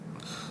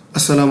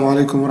Assalamu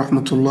alaikum wa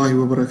rahmatullahi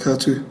wa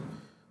barakatuh.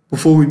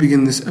 Before we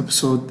begin this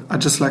episode, I'd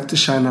just like to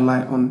shine a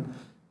light on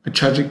a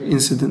tragic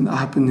incident that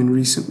happened in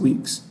recent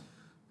weeks.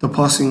 The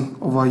passing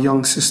of our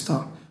young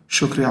sister,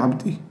 Shukri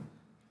Abdi.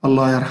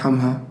 Allah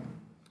yarhamha.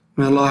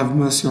 May Allah have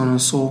mercy on her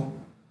soul.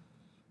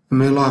 And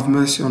may Allah have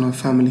mercy on her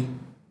family.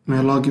 May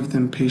Allah give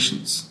them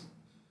patience.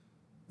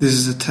 This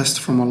is a test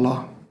from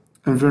Allah.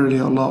 And verily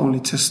Allah only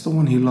tests the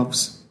one He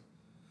loves.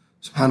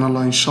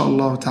 Subhanallah,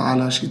 inshaAllah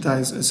ta'ala, she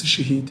dies as a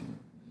shaheed.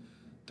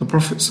 The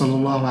Prophet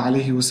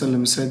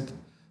ﷺ said,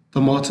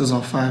 the martyrs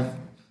are 5.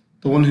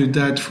 The one who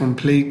died from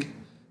plague,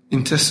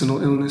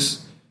 intestinal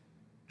illness,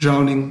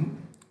 drowning,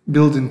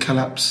 building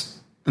collapse,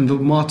 and the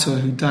martyr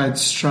who died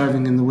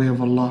striving in the way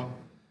of Allah.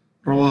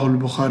 Rawahu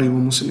al-Bukhari wa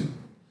Muslim.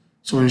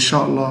 So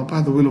inshallah,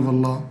 by the will of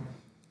Allah,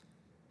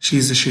 she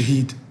is a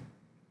shaheed.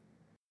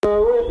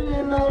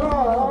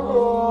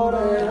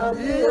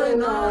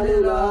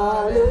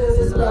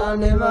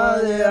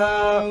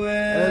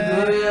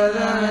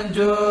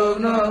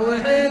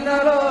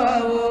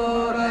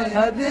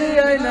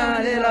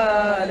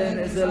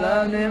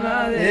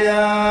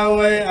 يا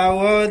وي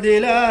عود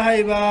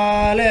إلهي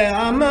بالي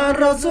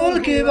عمل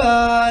رسولك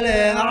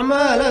بالي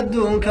أعمال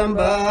الدون كم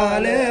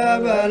بالي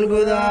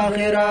أبلغ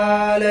ذاخر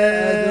علي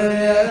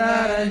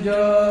الدنيا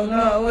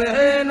نجومنا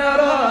وحين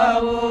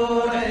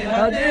رابور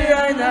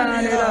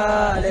هدينا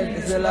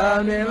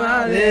للإسلام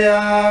ماذي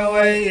يا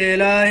وي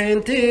إلهي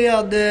انتي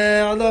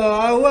أضيعضو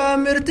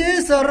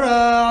عوامرتي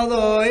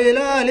سراعضو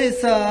إلى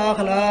لسا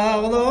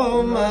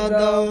أخلاقضو ما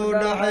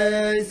دور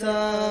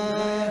حيسا.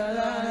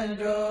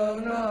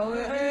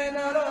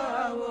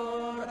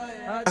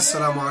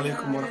 Assalamu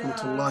alaikum wa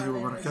rahmatullahi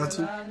wa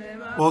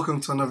barakatuh. Welcome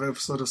to another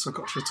episode of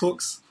Socotra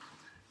Talks.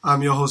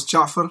 I'm your host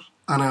Ja'far,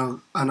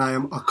 and I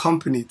am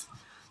accompanied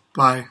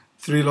by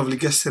 3 lovely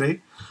guests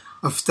today.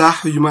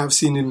 Aftah, who you might have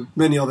seen in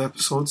many other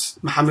episodes,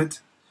 Mohammed,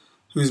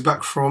 who is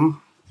back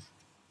from,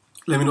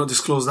 let me not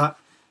disclose that,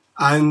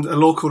 and a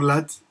local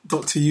lad,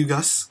 Dr.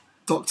 Ugas,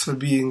 doctor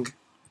being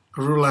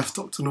a real life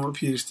doctor, not a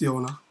PhD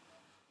owner.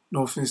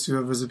 No offense to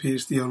whoever's a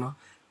PhD owner.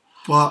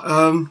 But,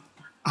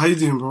 how you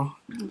doing, bro?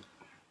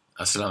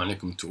 Assalamu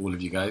alaikum to all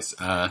of you guys.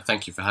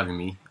 Thank you for having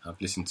me. I've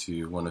listened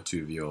to 1 or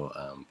 2 of your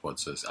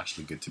pods, so it's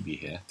actually good to be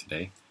here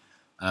today.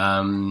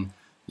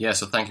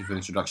 So thank you for the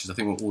introductions. I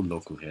think we're all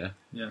local here,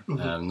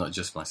 not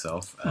just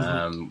myself.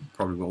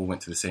 Probably we all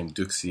went to the same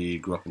Duxie,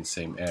 grew up in the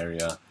same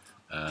area,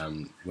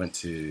 went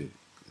to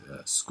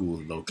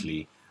school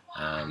locally,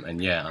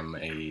 and I'm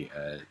a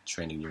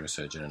training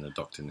neurosurgeon and a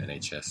doctor in the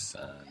NHS.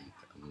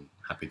 I'm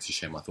happy to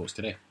share my thoughts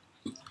today.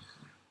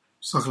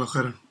 Jazakallah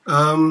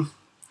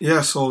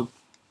khairan. So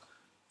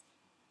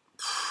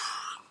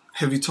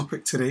heavy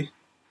topic today.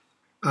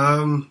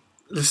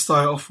 Let's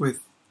start off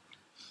with,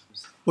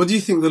 what do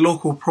you think the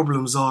local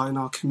problems are in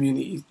our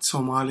community,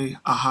 Somali,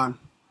 Ahan?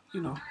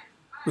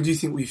 What do you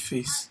think we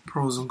face,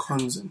 pros and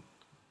cons in?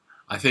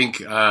 I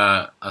think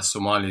as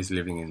Somalis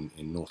living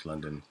in North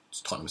London,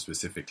 Tottenham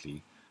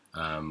specifically,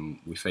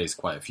 we face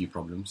quite a few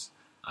problems.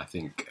 I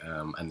think,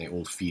 and they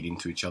all feed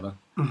into each other.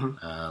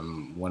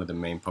 One of the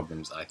main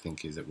problems, I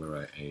think, is that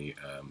we're a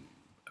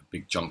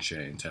big juncture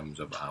in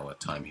terms of our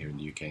time here in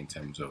the UK, in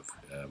terms of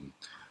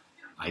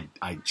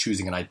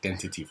choosing an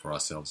identity for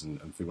ourselves and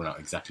figuring out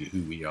exactly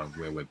who we are and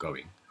where we're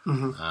going.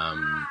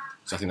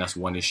 So I think that's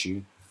one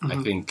issue. I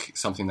think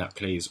something that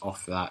plays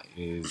off that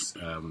is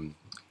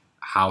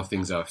how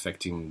things are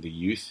affecting the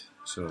youth.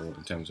 So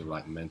in terms of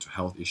like mental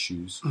health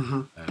issues,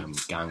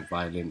 gang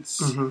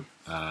violence,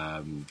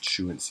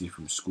 truancy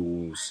from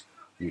schools,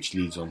 which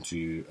leads on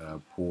to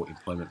poor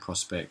employment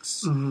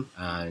prospects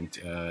and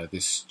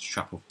this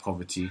trap of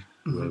poverty,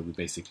 where we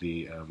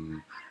basically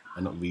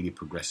are not really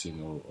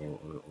progressing or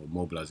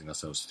mobilizing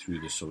ourselves through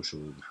the social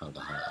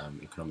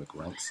and economic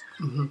ranks.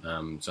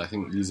 So I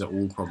think these are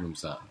all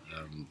problems that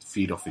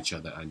feed off each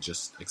other and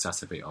just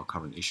exacerbate our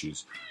current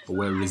issues. But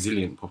we're a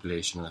resilient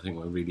population, and I think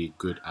we're really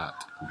good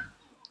at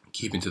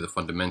keeping to the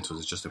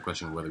fundamentals. It's just a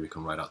question of whether we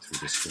can ride out through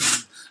this thing.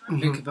 I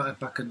think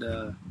if I could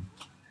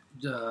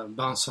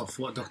bounce off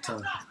what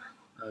Dr.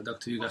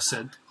 Ugas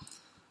said.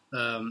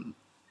 One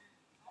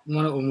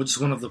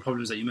of the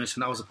problems that you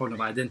mentioned, that was the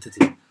problem of identity.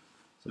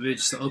 So maybe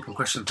just an open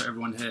question for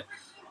everyone here.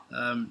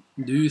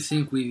 Do you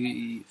think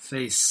we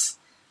face,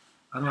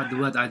 I don't know, the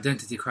word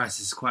identity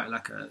crisis is quite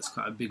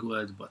a big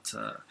word, but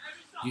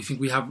do you think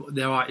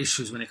there are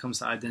issues when it comes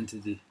to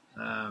identity,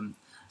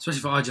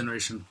 especially for our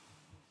generation?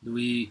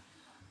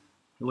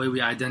 The way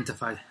we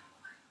identify,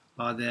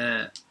 are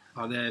there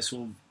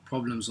sort of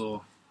problems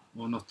or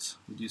not,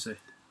 would you say?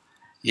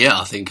 Yeah,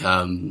 I think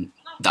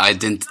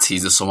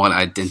the Somali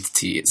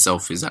identity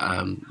itself is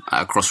at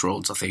a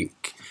crossroads. I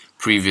think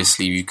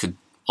previously you could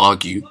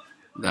argue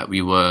that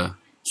we were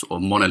sort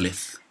of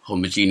monolith,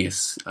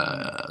 homogeneous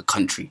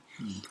country.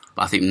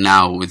 But I think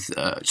now with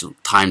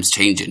times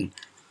changing,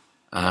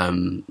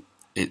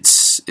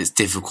 it's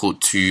difficult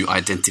to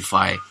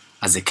identify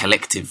as a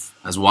collective,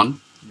 as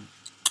one.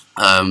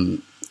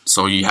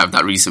 So you have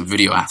that recent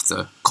video, I have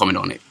to comment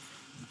on it.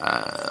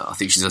 I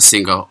think she's a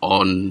singer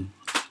on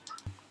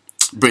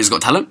Britain's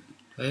Got Talent.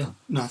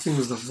 No, I think it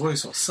was The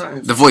Voice or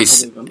something. The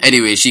Voice.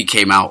 Anyway, she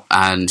came out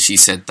and she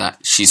said that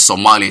she's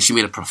Somali, and she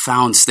made a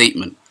profound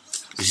statement.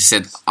 And she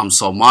said, "I'm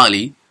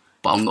Somali,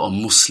 but I'm not a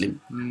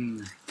Muslim."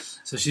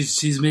 So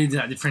she's made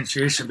that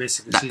differentiation,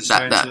 basically.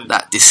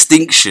 That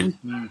distinction.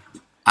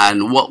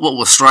 And what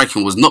was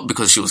striking was not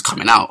because she was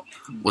coming out,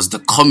 was the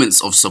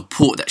comments of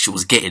support that she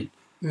was getting.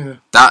 Yeah.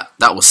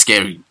 That was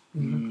scary.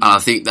 And I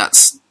think that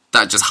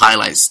just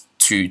highlights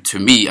to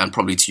me and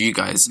probably to you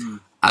guys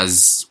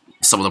as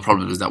some of the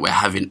problems that we're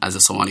having as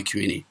a Somali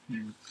community.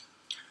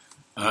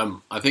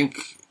 I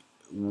think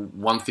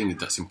one thing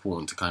that's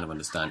important to kind of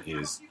understand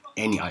is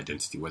any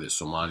identity, whether it's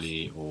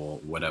Somali or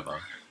whatever,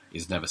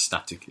 is never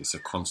static. It's a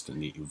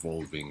constantly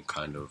evolving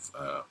kind of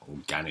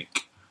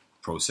organic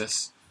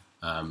process.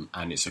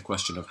 And it's a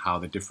question of how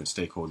the different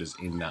stakeholders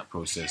in that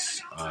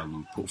process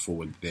put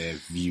forward their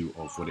view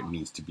of what it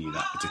means to be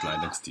that particular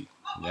identity.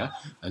 Yeah,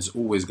 and it's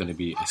always going to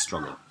be a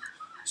struggle.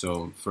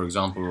 So, for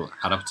example,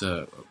 add up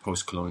to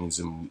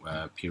post-colonialism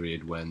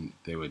period when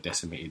they were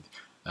decimated,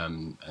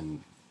 and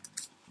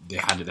they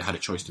had a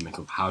choice to make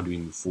of how do we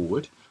move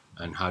forward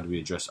and how do we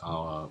address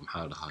our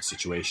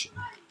situation.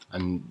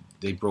 And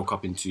they broke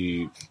up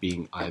into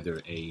being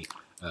either a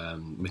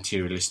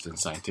materialist and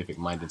scientific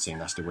minded, saying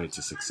that's the way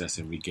to success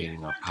and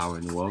regaining our power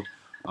in the world.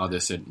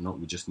 Others said, no,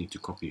 we just need to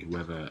copy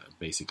whoever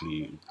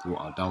basically brought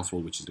our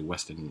downfall, which is the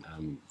Western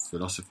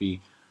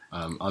philosophy.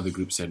 Other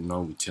groups said,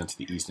 no, we turn to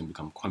the East and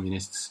become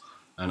communists.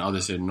 And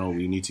others said, no,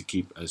 we need to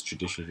keep as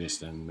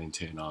traditionalists and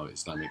maintain our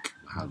Islamic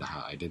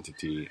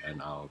identity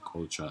and our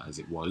culture as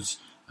it was.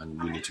 And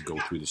we need to go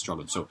through the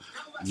struggle. So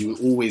you will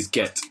always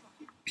get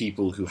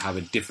people who have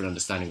a different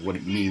understanding of what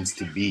it means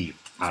to be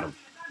Arab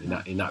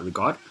in that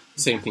regard.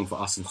 Same thing for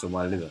us in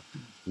Somali.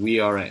 We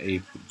are at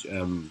a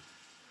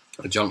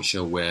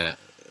juncture where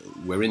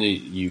we're in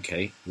the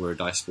UK, we're a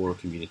diaspora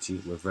community,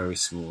 we're very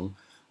small,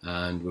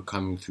 and we're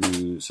coming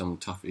through some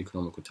tough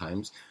economical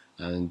times,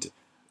 and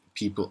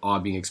people are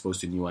being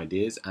exposed to new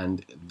ideas,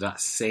 and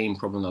that same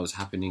problem that was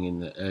happening in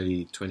the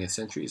early 20th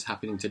century is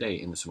happening today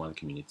in the Somali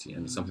community,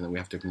 and it's something that we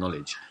have to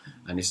acknowledge.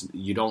 And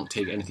you don't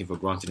take anything for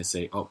granted and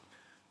say, oh,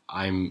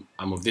 I'm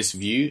of this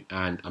view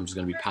and I'm just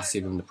going to be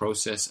passive in the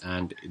process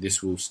and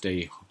this will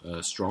stay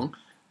strong.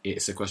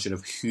 It's a question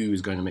of who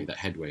is going to make that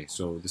headway.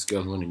 So this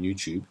girl who went on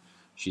YouTube,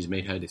 she's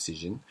made her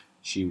decision.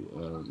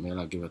 May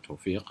Allah give her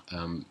tawfiq.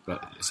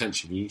 But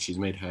essentially, she's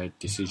made her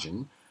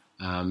decision,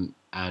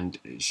 and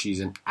she's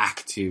an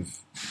active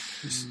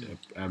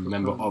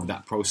member of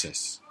that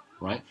process,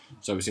 right?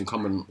 So it's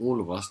incumbent on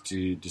all of us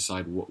to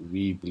decide what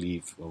we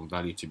believe or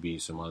value to be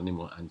Somali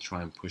and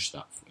try and push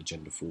that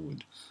agenda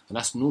forward. And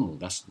that's normal.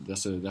 That's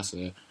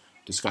a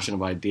discussion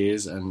of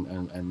ideas,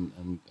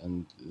 and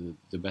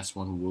the best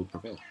one will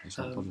prevail. That's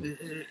not a problem.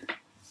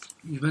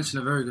 You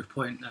mentioned a very good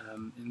point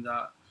in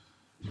that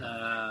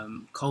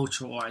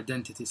culture or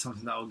identity is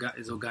something that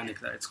is organic,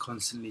 that it's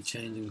constantly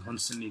changing,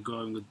 constantly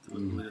growing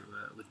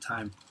with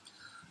time.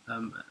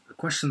 A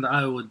question that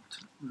I would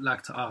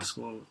like to ask,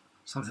 or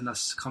something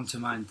that's come to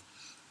mind,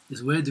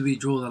 is where do we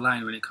draw the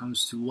line when it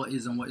comes to what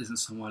is and what isn't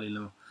Somali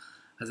law?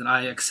 As in,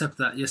 I accept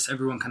that, yes,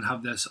 everyone can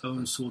have their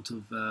own sort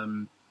of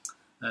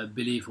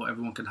belief, or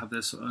everyone can have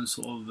their own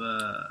sort of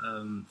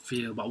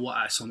feeling about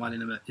what Somali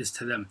law is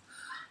to them.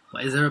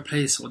 But is there a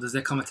place, or does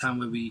there come a time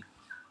where we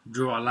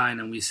draw a line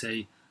and we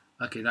say,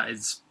 okay, that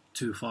is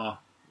too far?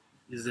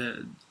 Is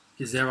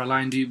there a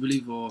line, do you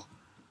believe, or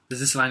does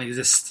this line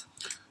exist?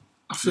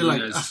 I feel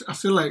like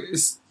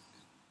it's.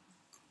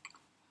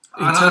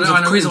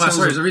 The reason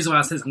why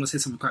I say this, I'm going to say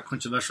something quite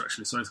controversial,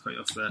 actually. Sorry to cut you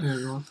off there. Yeah,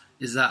 go on.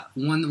 Is that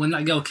when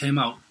that girl came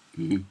out,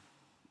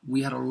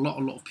 we had a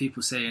lot of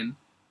people saying,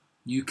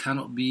 you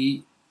cannot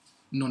be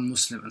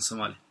non-Muslim and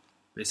Somali,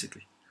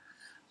 basically.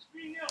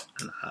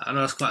 And I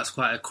know that's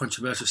quite a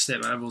controversial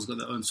statement. Everyone's got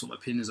their own sort of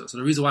opinions. So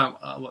the reason why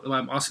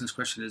I'm asking this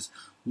question is,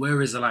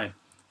 where is the line?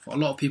 For a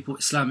lot of people,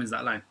 Islam is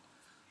that line.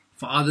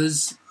 For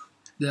others,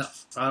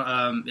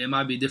 it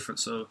might be different.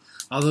 So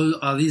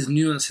are these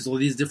nuances or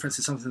these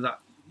differences something that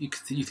you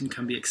think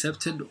can be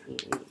accepted, or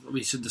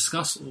we should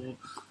discuss, or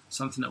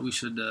something that we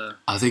should...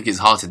 I think it's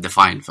hard to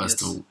define,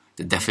 first of all.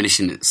 The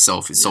definition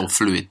itself is so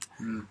fluid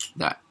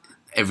that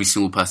every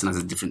single person has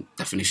a different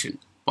definition.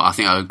 But I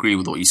think I agree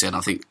with what you said. I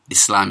think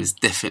Islam is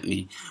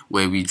definitely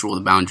where we draw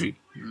the boundary.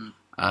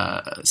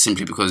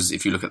 Simply because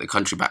if you look at the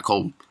country back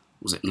home,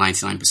 was it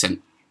 99%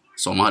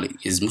 Somali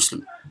is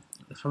Muslim?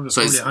 It's probably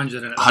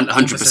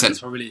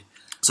 100%.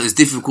 So it's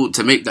difficult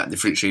to make that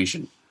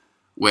differentiation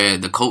where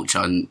the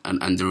culture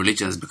and the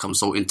religion has become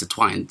so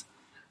intertwined.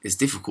 It's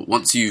difficult.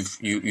 Once you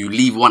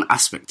leave one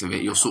aspect of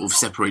it, you're sort of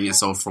separating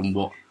yourself from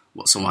what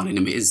Somali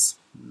is.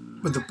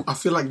 But I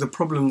feel like the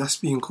problem that's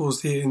being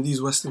caused here in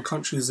these Western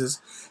countries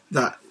is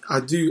that I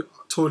do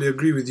totally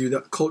agree with you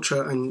that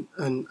culture and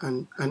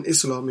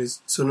Islam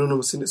is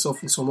synonymous in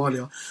itself in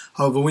Somalia.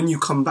 However, when you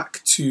come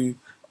back to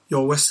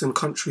your Western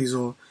countries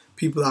or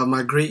people that have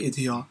migrated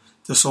here,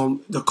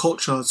 the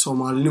culture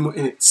Somali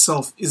in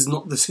itself is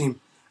not the same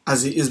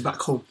as it is back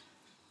home.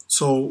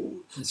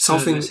 So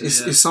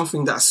It's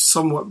something that's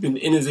somewhat been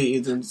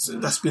innovated and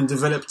that's been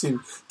developed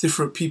in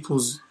different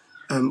people's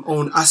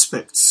own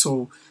aspects.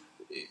 So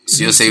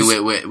you're saying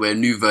we're a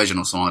new version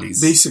of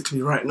Somalis?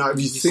 Basically, right now, if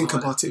you think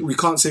about it, we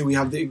can't say we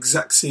have the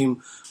exact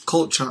same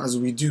culture as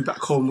we do back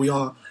home.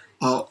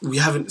 We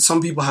haven't.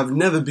 Some people have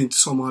never been to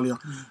Somalia,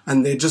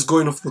 and they're just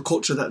going off the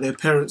culture that their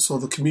parents or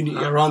the community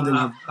around them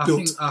have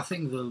built. I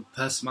think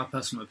my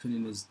personal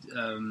opinion is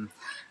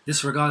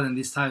disregarding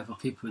this type of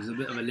people is a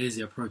bit of a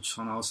lazy approach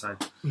on our side,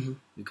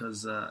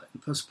 because in the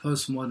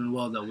postmodern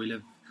world that we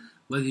live,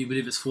 whether you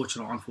believe it's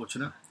fortunate or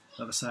unfortunate,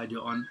 whatever side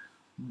you're on,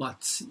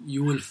 but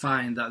you will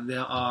find that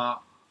there are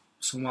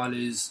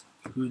Somalis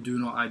who do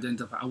not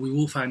identify, and we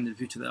will find in the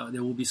future that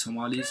there will be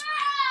Somalis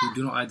who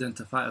do not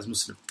identify as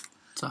Muslim.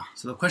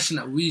 So the question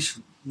that we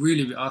should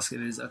really be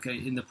asking is, okay,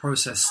 in the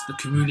process, the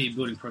community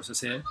building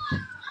process here,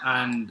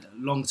 and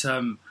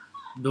long-term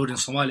building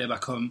Somalia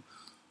back home,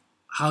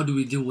 how do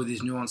we deal with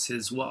these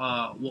nuances? What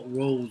are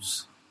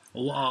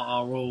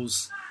our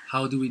roles?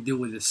 How do we deal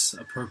with this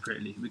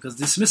appropriately? Because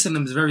dismissing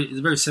them is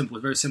a very simple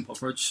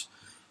approach,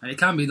 and it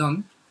can be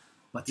done.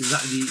 But is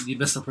that the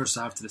best approach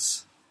to have to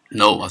this?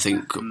 No, I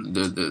think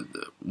the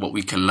what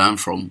we can learn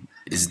from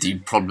is the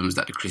problems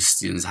that the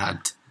Christians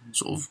had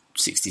sort of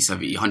 60,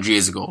 70, 100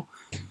 years ago.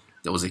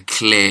 There was a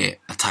clear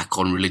attack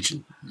on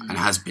religion, and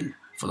has been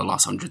for the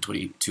last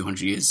 120,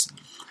 200 years.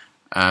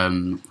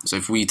 So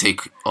if we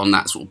take on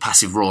that sort of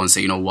passive role and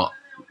say, you know what,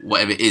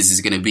 whatever it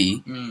is going to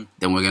be,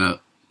 then we're going to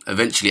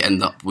eventually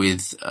end up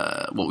with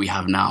what we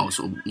have now,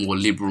 sort of more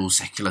liberal,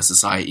 secular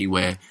society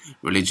where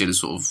religion is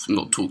sort of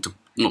not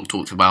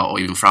talked about or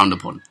even frowned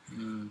upon.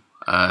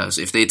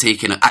 So if they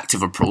take an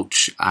active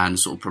approach and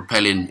sort of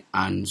propelling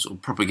and sort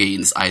of propagating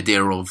this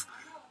idea of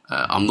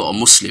I'm not a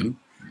Muslim,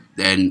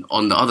 then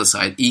on the other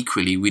side,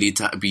 equally, we need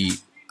to be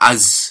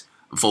as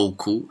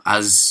vocal,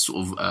 as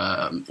sort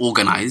of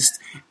organised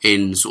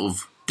in sort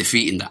of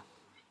defeating that.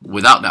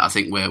 Without that, I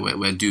think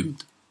we're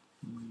doomed.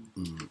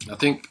 I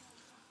think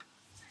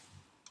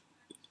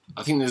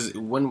there's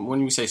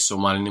when we say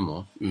Somali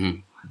anymore,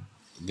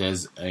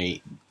 there's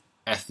a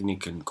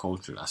ethnic and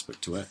cultural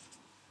aspect to it.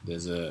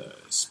 There's a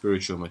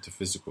spiritual,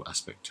 metaphysical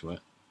aspect to it,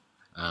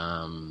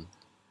 and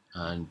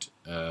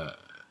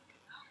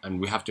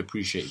we have to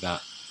appreciate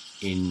that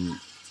in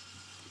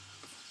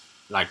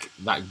like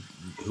that.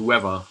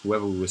 Whoever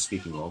we were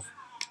speaking of,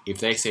 if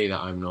they say that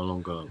I'm no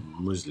longer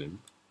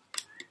Muslim,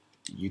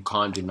 you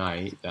can't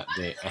deny that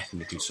they're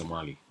ethnically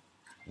Somali.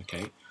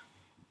 Okay,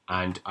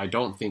 and I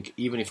don't think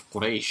even if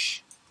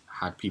Quraysh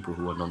had people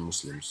who were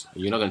non-Muslims,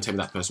 you're not going to tell me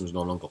that person was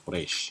no longer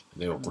Quraysh.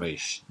 They were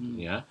Quraysh,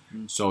 yeah?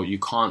 So you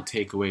can't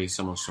take away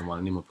someone's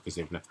Somali anymore because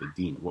they've left the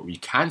deen. What we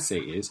can say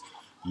is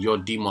you're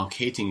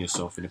demarcating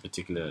yourself in a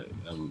particular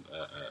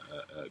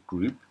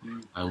group,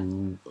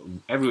 and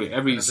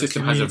every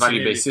system has a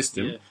value-based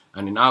system,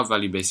 and in our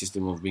value-based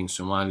system of being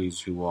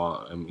Somalis who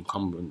are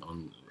incumbent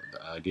on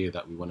the idea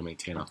that we want to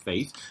maintain our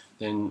faith,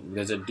 then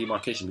there's a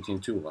demarcation between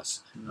the two of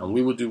us. And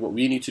we will do what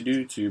we need to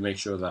do to make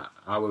sure that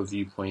our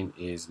viewpoint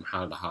is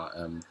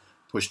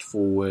pushed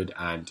forward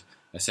and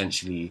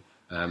essentially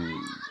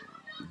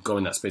go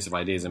in that space of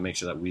ideas and make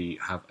sure that we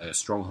have a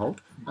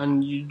stronghold.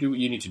 And you do what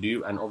you need to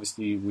do, and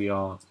obviously we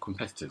are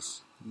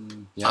competitors.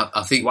 Yeah,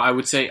 I think what I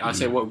would say,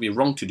 what would be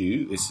wrong to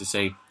do is to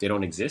say they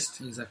don't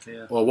exist. Exactly,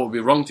 yeah. Or what would be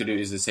wrong to do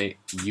is to say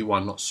you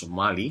are not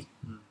Somali.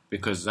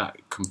 Because that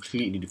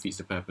completely defeats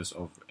the purpose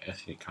of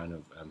ethnic kind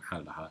of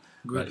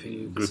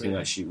grouping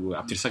that she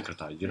up to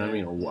Socotra, you know what I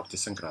mean, or up to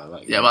Socotra.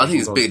 Like, yeah, but I think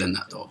it's bigger than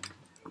that, though.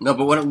 No,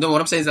 but what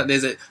I'm saying is that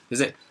there's a.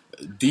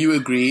 Do you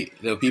agree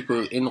there were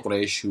people in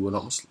Quraysh who were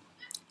not Muslim?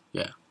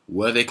 Yeah,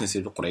 were they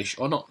considered Quraysh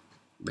or not?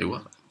 They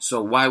were.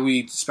 So why are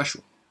we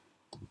special?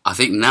 I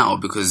think now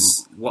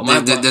because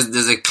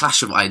there's a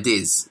clash of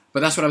ideas. But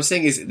that's what I'm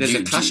saying is there's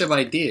a clash of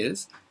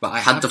ideas. But I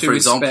have to, for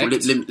example,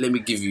 let me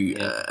give you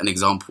an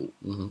example.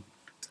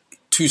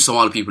 Two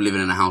Somali people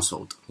living in a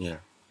household. Yeah.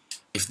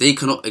 If they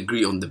cannot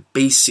agree on the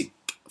basic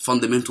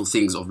fundamental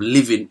things of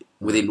living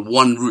within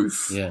one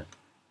roof,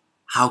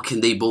 how can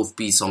they both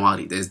be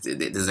Somali?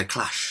 There's a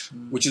clash.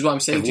 Which is what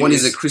I'm saying. If one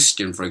is a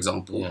Christian, for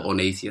example, or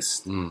an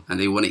atheist, and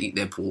they want to eat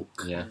their pork,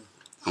 and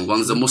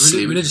one's a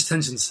Muslim, religious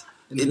tensions.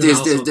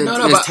 There's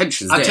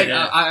tensions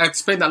there. I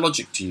explain that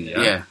logic to you.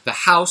 Yeah? The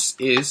house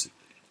is,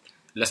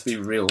 let's be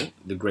real,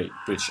 the Great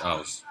British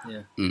Isles.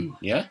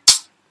 Yeah.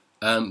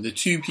 The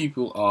two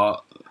people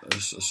are a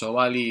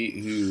Somali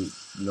who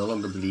no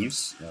longer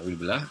believes,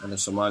 and a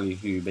Somali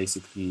who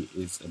basically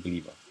is a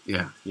believer.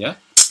 Yeah.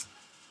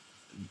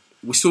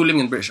 We're still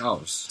living in British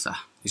Isles.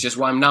 It's just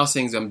what I'm now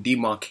saying is I'm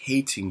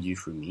demarcating you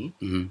from me,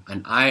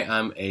 and I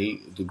am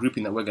the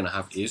grouping that we're going to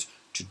have is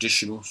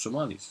traditional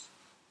Somalis,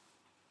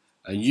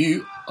 and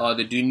you are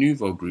the De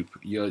Nouveau group.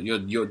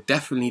 You're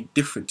definitely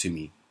different to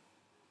me.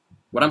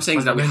 What I'm saying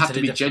is that we have to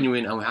be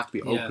genuine and we have to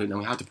be open and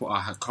we have to put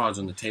our cards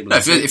on the table.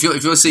 If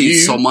you're saying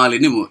Somali,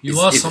 you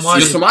are Somali.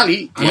 You're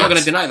Somali. I'm not going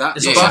to deny that.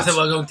 It's not that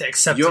we're going to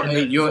accept.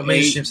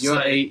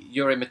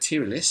 You're a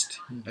materialist,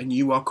 and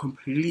you are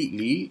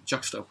completely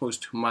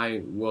juxtaposed to my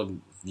world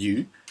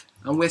view,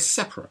 and we're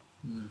separate.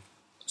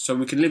 So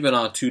we can live in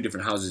our two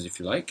different houses if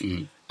you like,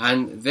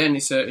 and then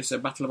it's a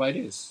battle of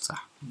ideas.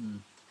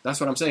 That's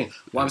what I'm saying.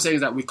 What I'm saying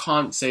is that we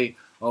can't say,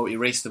 "Oh,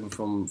 erase them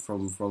from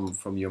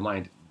your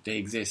mind." They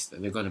exist.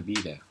 They're going to be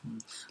there.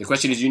 The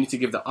question is, you need to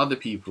give the other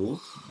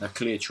people a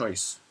clear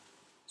choice,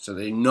 so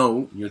they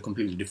know you're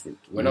completely different.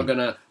 We're not going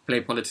to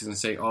play politics and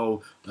say,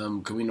 "Oh,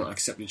 can we not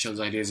accept each other's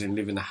ideas and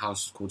live in a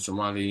house called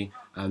Somali,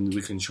 and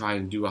we can try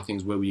and do our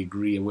things where we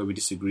agree and where we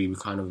disagree, we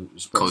kind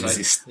of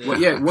coexist." What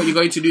you're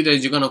going to do there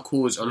is you're going to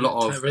cause a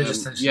lot of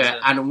tensions,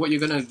 and what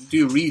you're going to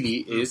do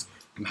really is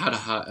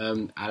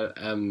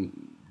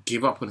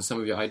give up on some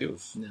of your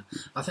ideals. Yeah.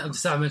 I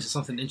think I mentioned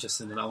something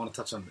interesting that I want to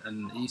touch on,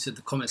 and you said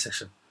the comment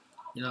section.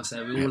 You know what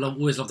I'm saying? We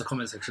always love the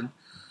comment section.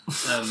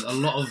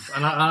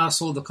 I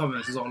saw the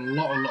comments. There's a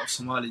lot of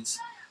Somalis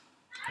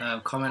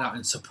coming out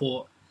in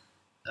support.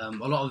 A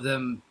lot of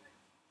them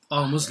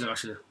are Muslim,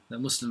 actually. They're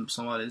Muslim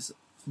Somalis,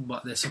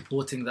 but they're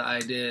supporting the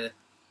idea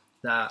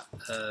that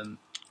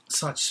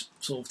such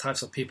sort of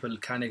types of people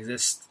can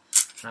exist,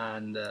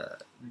 and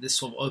this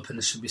sort of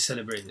openness should be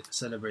celebrated.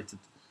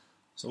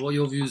 So what are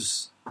your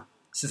views,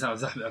 since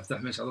I've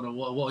mentioned, I don't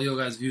know, what are your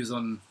guys' views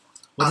on,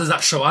 what does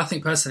that show? I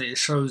think personally it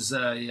shows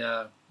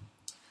that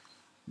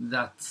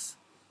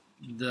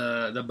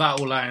the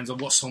battle lines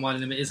of what Somali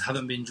limit is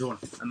haven't been drawn.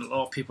 And a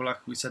lot of people,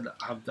 like we said,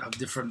 have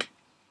different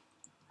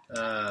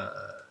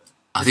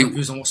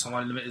views on what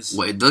Somali limit is.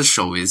 What it does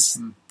show is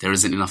there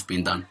isn't enough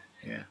being done.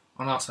 Yeah,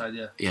 on our side,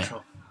 yeah.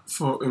 Sure.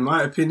 In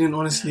my opinion,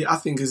 honestly, I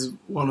think is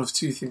one of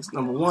two things.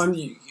 Number one,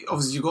 you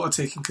got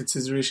to take in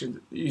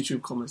consideration the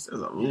YouTube comments.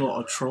 There's a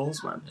lot of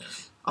trolls, man. Yeah.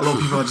 A lot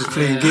of people are just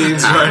playing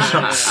games right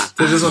now.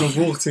 They just want to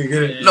walk to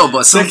get it. No,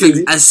 but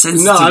something as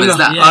sensitive as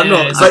that. I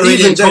know. But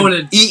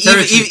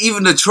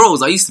even the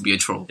trolls, I used to be a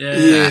troll.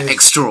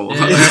 Ex-troll.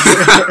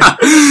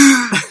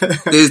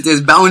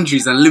 There's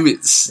boundaries and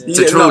limits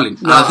to trolling.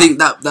 I think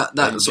that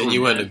sort of,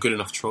 you weren't a good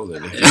enough troll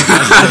then. At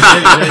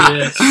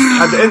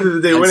the end of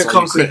the day, when it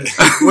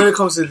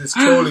comes to this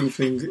trolling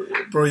thing,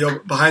 bro, you're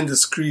behind the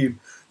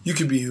screen. You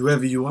can be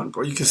whoever you want,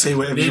 bro. You can say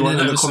whatever you want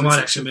in the comment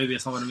section. Maybe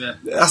someone,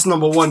 That's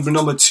number one. But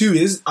number two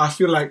is, I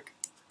feel like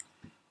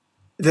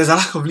there's a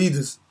lack of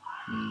leaders.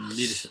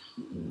 Leadership.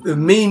 The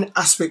main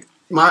aspect,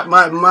 my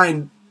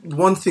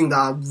one thing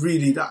that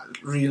really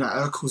like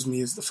echoes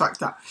me is the fact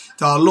that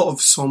there are a lot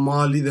of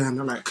Somali then,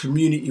 like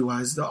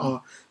community-wise, that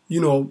are,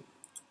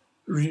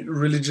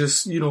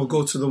 religious,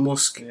 go to the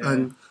mosque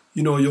and,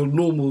 your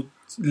normal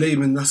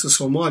layman that's a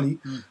Somali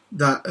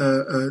that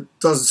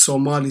does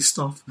Somali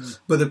stuff,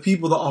 but the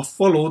people that are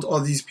followed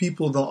are these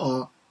people that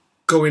are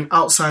going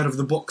outside of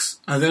the box,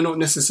 and they're not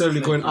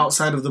necessarily going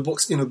outside of the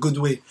box in a good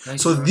way.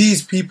 So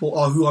these people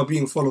are who are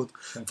being followed.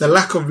 The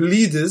lack of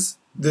leaders,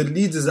 the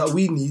leaders that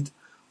we need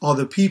are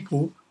the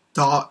people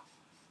that are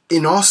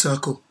in our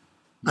circle,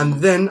 and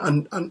then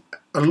and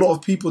a lot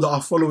of people that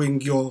are following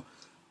your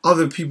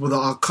other people that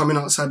are coming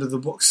outside of the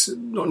box,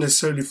 not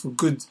necessarily for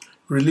good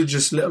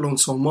religious, let alone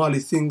Somali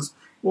things,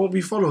 won't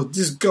be followed.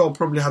 This girl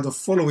probably had a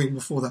following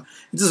before that.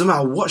 It doesn't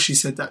matter what she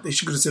said that day.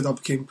 She could have said, I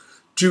became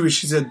Jewish.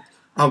 She said,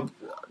 what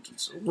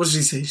did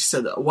she say? She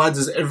said, why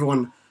does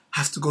everyone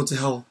have to go to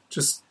hell?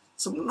 Just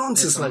some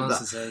nonsense like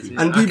that.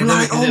 And people are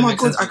like, oh my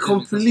God, I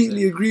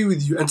completely agree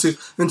with you. And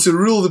to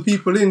rule the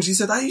people in, she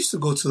said, I used to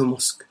go to the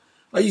mosque.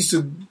 I used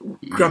to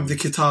grab the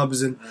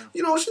kitabs and,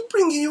 she's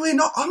bringing you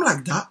in. I'm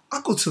like that.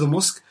 I go to the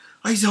mosque.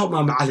 I used to help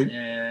my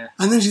ma'alim.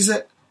 And then she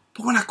said,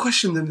 but when I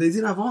questioned them, they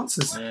didn't have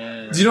answers. Do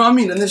you know what I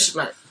mean? And then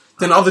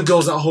then other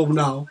girls at home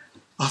now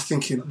are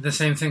thinking the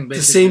same thing.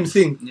 Basically. The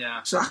same thing.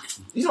 Yeah. So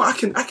I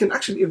can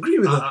actually agree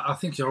with that. I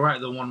think you're right.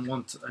 The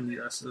one and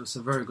that's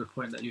a very good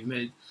point that you've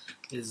made,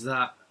 is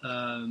that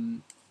there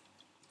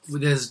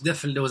was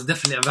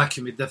definitely a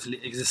vacuum. It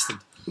definitely existed,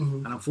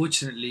 and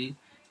unfortunately,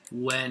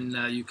 when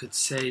you could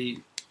say,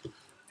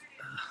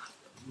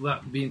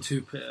 without being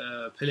too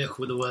political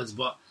with the words,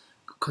 but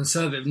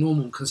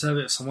normal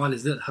conservative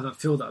Somalis that haven't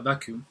filled that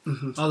vacuum,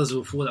 others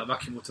will fill that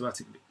vacuum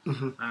automatically.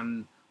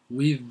 And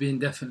we've been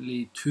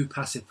definitely too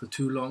passive for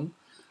too long,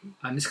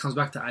 and this comes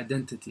back to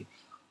identity.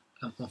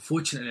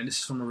 Unfortunately, and this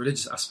is from a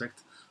religious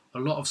aspect, a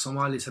lot of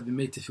Somalis have been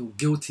made to feel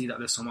guilty that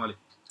they're Somali.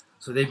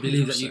 So they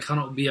believe 100%. That you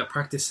cannot be a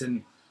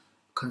practicing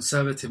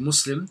conservative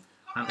Muslim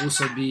and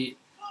also be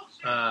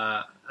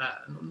not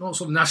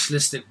sort of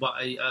nationalistic, but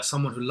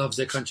someone who loves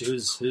their country,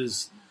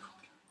 who's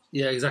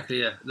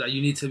that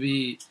you need to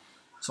be.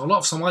 So a lot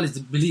of Somalis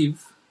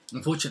believe,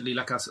 unfortunately,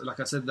 like I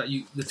said, that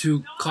the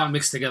two can't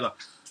mix together.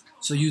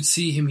 So you'd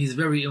see him; he's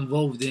very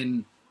involved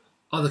in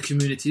other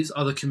communities,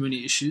 other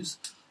community issues.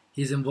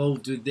 He's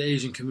involved with the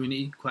Asian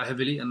community quite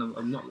heavily, and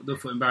I'm not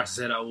therefore embarrassed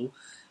to say that at all.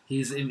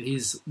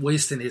 He's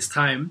wasting his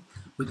time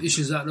with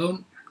issues that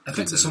don't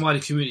affect the Somali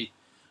community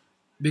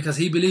because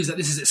he believes that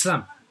this is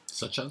Islam.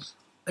 Such as?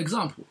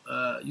 Example,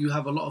 you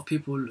have a lot of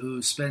people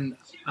who spend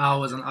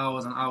hours and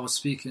hours and hours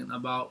speaking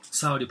about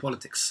Saudi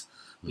politics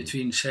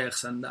between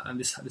sheikhs and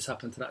this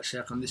happened to that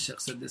sheikh and this sheikh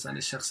said this and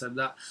this sheikh said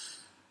that.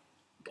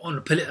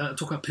 On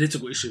talking about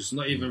political issues,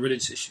 not even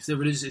religious issues. They're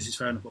religious issues,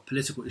 fair enough, but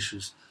political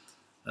issues.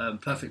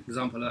 Perfect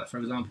example of that, for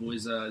example,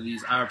 is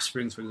these Arab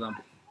Springs, for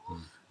example.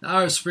 The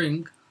Arab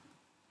Spring,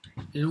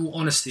 in all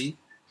honesty,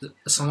 the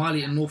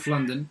Somali in North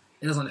London,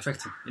 it doesn't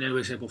affect him in any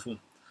way, shape or form.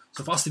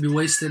 So for us to be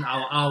wasting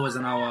our hours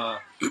and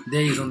our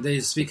days on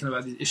days speaking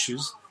about these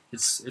issues,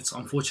 it's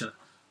unfortunate.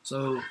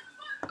 So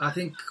I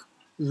think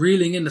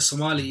reeling in the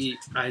Somali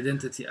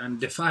identity and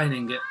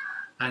defining it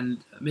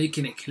and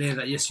making it clear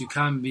that yes, you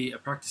can be a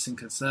practicing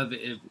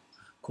conservative,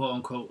 quote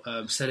unquote,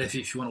 Salafi,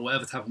 if you want,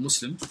 whatever type of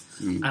Muslim,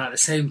 and at the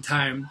same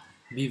time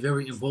be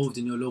very involved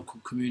in your local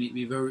community,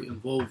 be very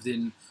involved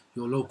in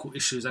your local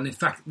issues. And in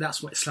fact,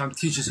 that's what Islam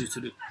teaches you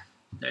to do.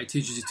 It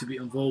teaches you to be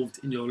involved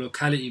in your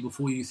locality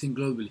before you think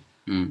globally.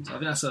 So I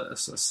think that's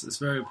a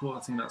very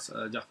important thing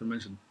that Jafar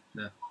mentioned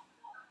there.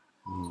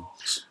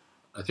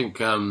 I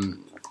think I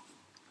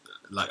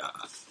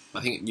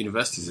think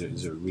universities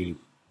is a really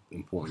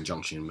important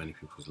junction in many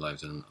people's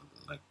lives, and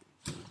like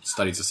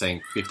studies are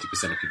saying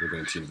 50% of people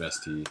going to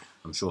university.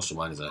 I'm sure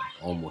Somalis are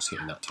almost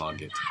hitting that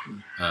target,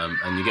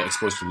 and you get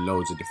exposed to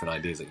loads of different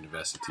ideas at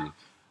university,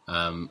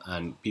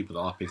 and people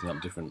are picking up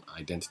different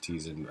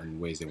identities and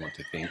ways they want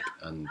to think.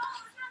 And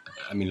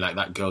I mean, like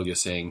that girl you're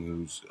saying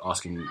who's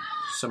asking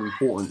some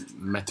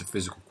important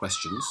metaphysical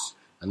questions,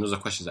 and those are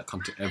questions that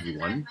come to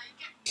everyone.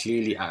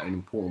 Clearly, at an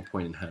important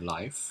point in her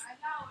life,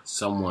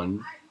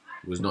 someone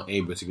was not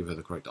able to give her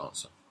the correct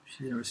answer.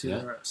 She didn't receive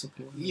the right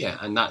support. Yeah,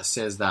 and that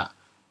says that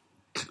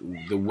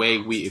the way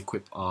we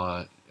equip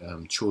our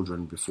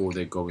children before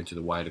they go into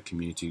the wider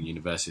community,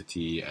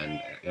 university,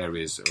 and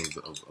areas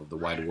of the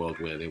wider world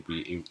where they'll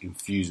be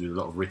infused with a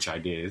lot of rich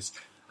ideas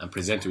and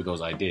presented with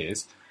those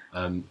ideas,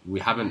 we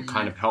haven't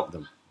kind of helped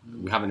them.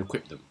 We haven't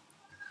equipped them.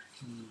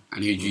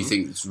 And who do you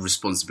think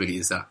responsibility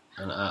is that?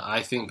 And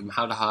I think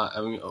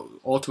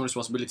ultimate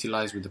responsibility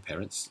lies with the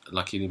parents.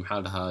 Luckily, the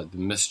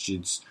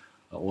masjids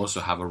also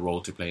have a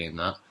role to play in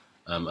that.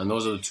 And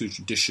those are the two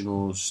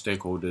traditional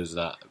stakeholders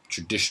that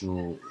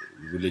traditional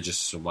religious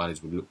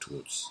Somalis would look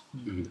towards.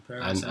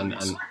 And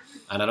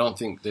I don't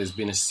think there's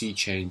been a sea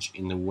change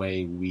in the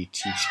way we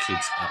teach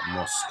kids at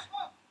mosque.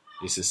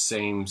 It's the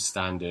same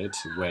standard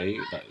way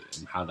that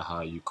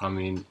you come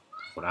in,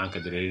 and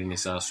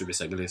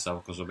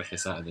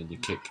then you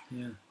kick.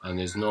 And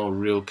there's no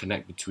real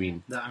connect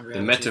between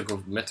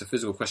the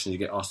metaphysical questions you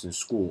get asked in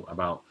school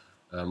about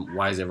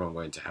why is everyone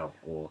going to hell,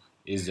 or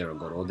is there a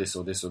God, or this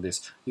or this or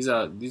this. These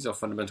are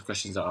fundamental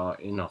questions that are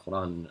in the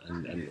Quran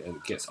and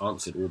it gets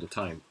answered all the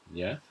time.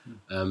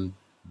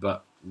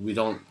 But we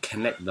don't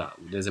connect that.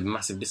 There's a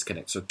massive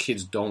disconnect. So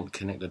kids don't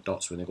connect the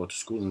dots when they go to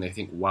school and they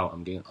think, wow,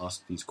 I'm getting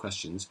asked these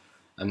questions.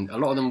 And a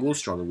lot of them will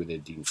struggle with their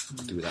deen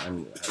to do that.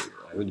 And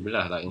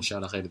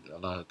inshallah,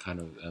 Allah kind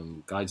of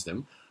guides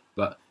them.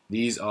 But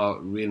these are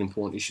real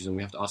important issues, and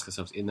we have to ask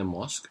ourselves in the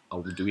mosque,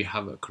 do we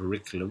have a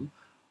curriculum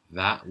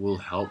that will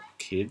help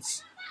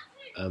kids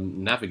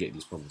navigate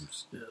these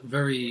problems?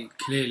 Very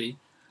clearly,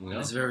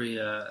 it's very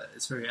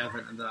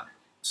evident that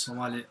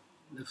Somali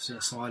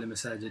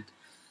Masajid,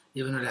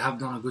 even though they have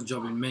done a good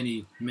job in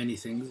many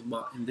things,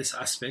 but in this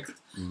aspect,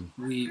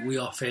 we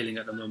are failing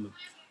at the moment,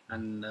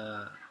 and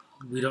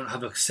we don't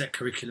have a set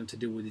curriculum to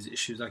deal with these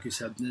issues. Like you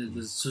said,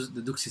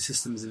 the Duxi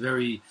system is a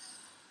very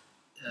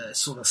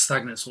sort of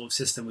stagnant sort of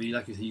system where you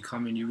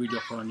come in, you read your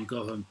Quran, you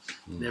go home.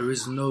 There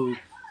is no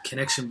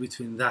connection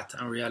between that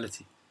and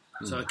reality.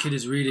 So a kid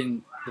is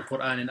reading the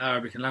Quran in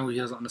Arabic, in language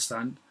he doesn't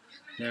understand.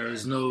 There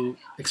is no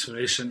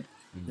explanation.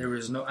 There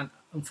is no, and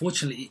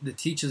unfortunately, the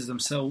teachers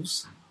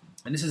themselves,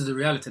 and this is the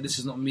reality. This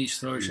is not me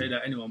throwing shade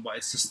at anyone, but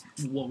it's just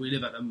what we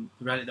live at, the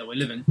reality that we're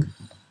living.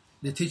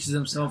 The teachers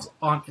themselves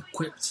aren't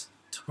equipped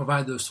to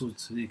provide those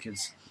tools to the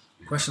kids.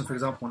 Questions, for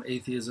example, on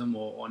atheism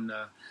or on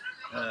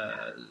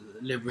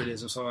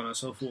liberalism, so on and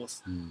so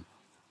forth.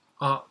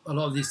 A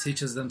lot of these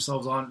teachers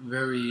themselves aren't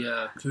very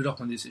clued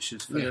up on these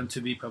issues for them to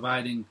be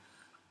providing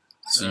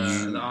So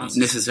the answers.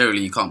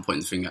 necessarily you can't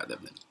point the finger at them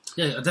then.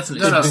 Yeah,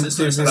 definitely. They've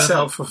been set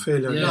up for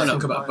failure. Yeah, I don't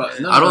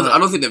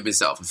think they've been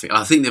set up for failure.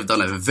 I think they've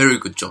done a very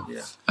good job.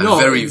 Yeah.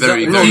 Very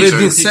good they've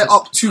been set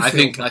up to I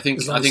fail.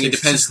 think it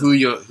depends who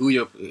you're.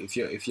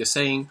 If you're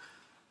saying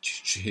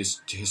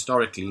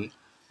historically,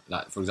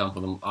 like for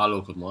example, our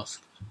local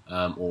mosque,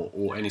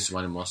 or any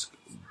Somali mosque,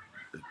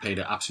 played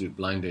an absolute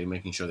blinder in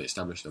making sure they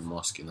established a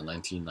mosque in the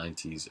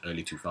 1990s,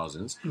 early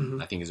 2000s.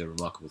 I think is a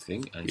remarkable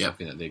thing and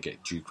something that they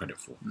get due credit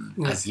for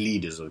as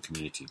leaders of the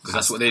community,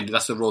 because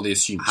that's the role they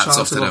assume. Shout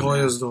out to the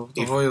Hoyas though.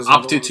 The Hoyas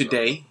up to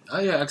today,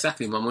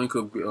 exactly.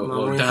 Mamoinko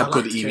or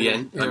Dahabko the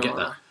EVN, I get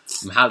that.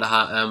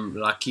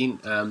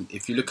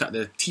 If you look at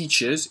the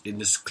teachers in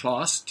this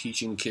class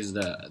teaching kids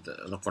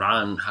the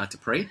Quran, how to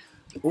pray,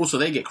 also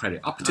they get credit.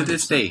 Up to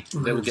this day,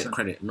 they will get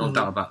credit. No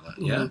doubt about that.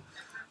 Yeah.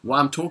 What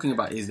I'm talking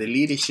about is the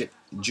leadership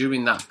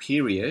during that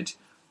period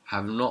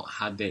have not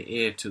had their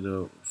ear to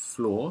the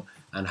floor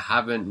and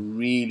haven't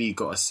really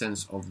got a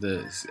sense of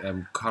the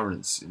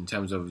currents in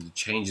terms of the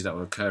changes that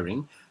were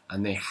occurring,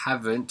 and they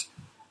haven't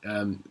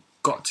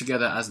got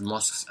together as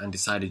mosques and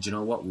decided, you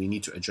know what, we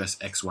need to address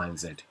X, Y, and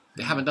Z.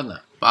 They haven't done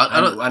that.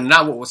 And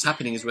now what's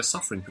happening is we're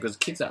suffering because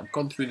kids that have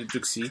gone through the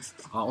Duxi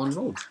are on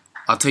road.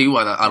 I'll tell you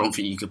why I don't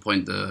think you could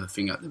point the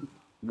finger at them.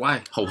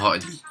 Why?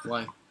 Wholeheartedly.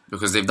 Why?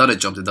 Because they've done a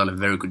job, they've done a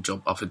very good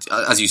job.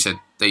 As you said,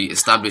 they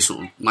established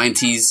sort of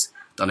 90s,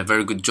 done a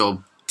very good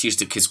job, teach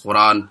the kids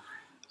Quran,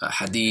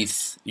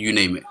 Hadith, you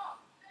name it,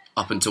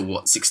 up until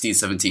what, 16,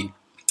 17.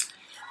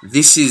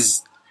 This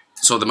is,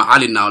 so the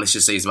Ma'alim now, let's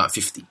just say, is about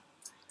 50.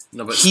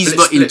 No, but he's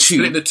not in tune.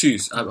 Split the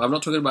twos. I'm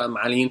not talking about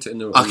Ma'alim in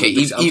the... Okay,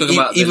 I'm talking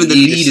about even the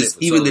leaders, so,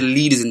 the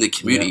leaders in the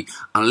community,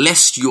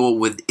 unless you're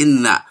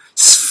within that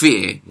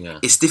sphere,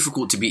 it's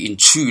difficult to be in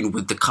tune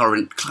with the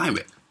current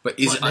climate. But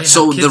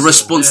so the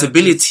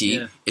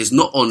responsibility is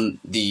not on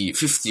the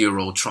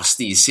 50-year-old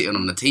trustee sitting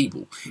on the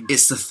table.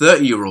 It's the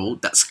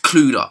 30-year-old that's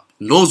clued up,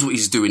 knows what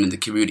he's doing in the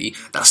community,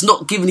 that's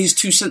not giving his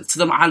 2 cents to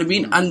the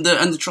Ma'alimin and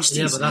the trustees.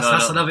 Yeah, but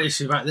that's another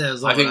issue right there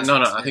as well.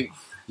 I think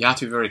you have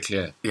to be very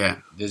clear. Yeah.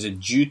 There's a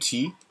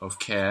duty of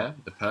care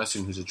the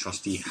person who's a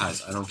trustee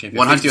has. I don't care if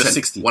you're 50 or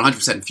 60.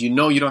 100%. If you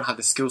know you don't have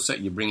the skill set,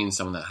 you bring in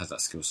someone that has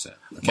that skill set.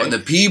 Okay? But the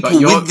people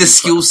with the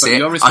skill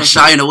set are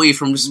shying away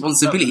from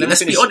responsibility.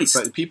 Let's be honest.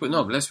 But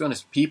let's be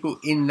honest. People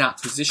in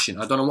that position,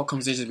 I don't know what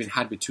conversation has been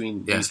had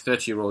between these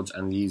 30-year-olds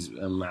and these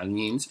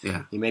Ma'alins.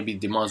 Yeah. Maybe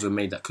demands were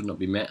made that could not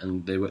be met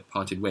and they were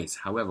parted ways.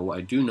 However, what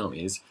I do know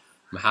is,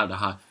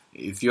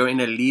 if you're in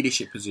a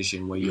leadership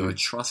position where you're a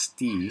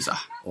trustee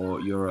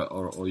or you're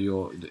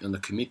on the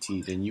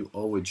committee, then you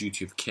owe a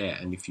duty of care.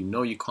 And if you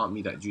know you can't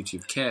meet that duty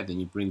of care,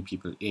 then you bring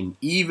people in,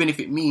 even if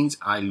it means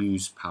I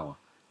lose power.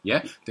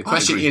 Yeah. The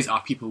question is,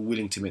 are people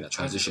willing to make that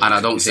transition? And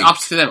I don't it's think up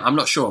to them. I'm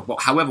not sure.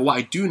 But however, what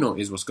I do know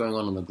is what's going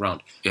on the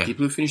ground. Yeah.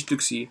 People who finish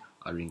Duxi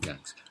are in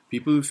gangs.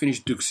 People who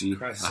finish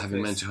Duxi are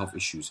having mental health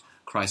issues.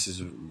 Crisis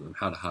of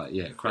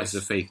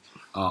faith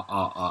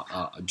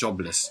are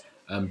jobless.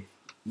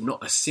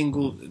 Not a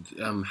single the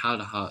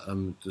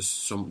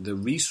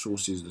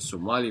resources the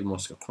Somali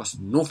mosque across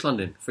North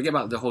London, forget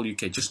about the whole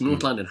UK, just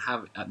North London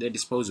have at their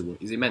disposal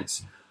is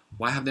immense.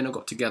 Why have they not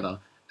got together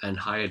and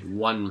hired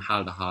one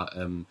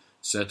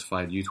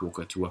certified youth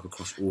worker to work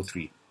across all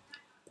three?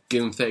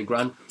 Give them 30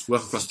 grand,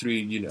 work across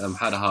 3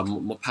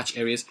 more patch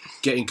areas,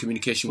 get in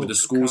communication with the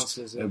schools,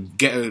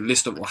 get a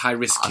list of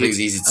high-risk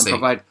kids and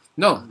provide...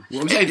 No,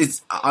 what I'm saying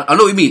is... I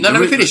know what you mean. No, let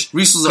me finish.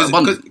 Resources are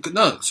abundant.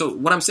 No, so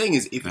what I'm saying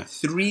is if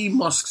 3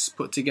 mosques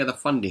put together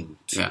funding,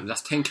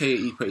 that's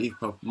 10k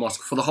per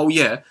mosque for the whole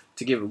year,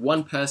 to give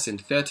one person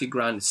 30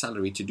 grand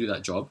salary to do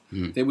that job,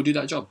 they would do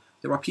that job.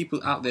 There are people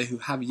out there who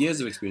have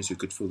years of experience who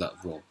could fill that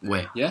role.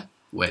 Where? Yeah?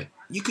 Where?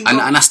 You can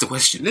and that's the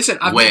question. Listen,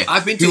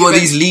 I've been to who are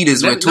events, these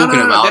leaders we're talking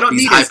about?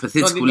 These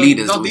hypothetical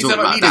leaders that we're talking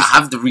about that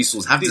have the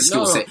resource, have the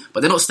skill set,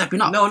 but they're not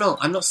stepping up. No,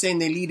 I'm not saying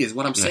they're leaders.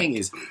 What I'm saying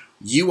is,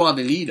 you are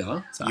the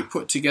leader. You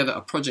put together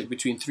a project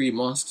between 3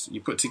 mosques.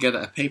 You put together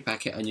a pay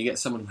packet, and you get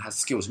someone who has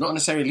skills. Not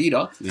necessarily a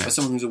leader, but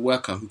someone who's a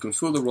worker who can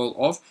fill the role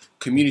of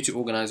community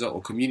organizer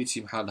or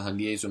community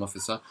liaison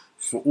officer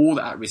for all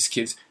the at-risk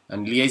kids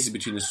and liaises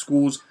between the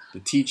schools,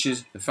 the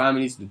teachers, the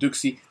families, the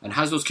Duxi, and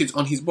has those kids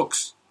on his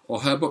books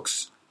or her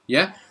books.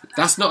 Yeah,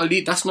 that's not a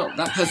lead.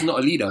 That person not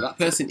a leader. That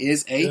person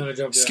is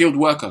a skilled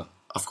worker.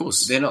 Of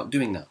course, they're not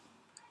doing that.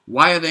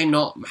 Why are they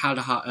not?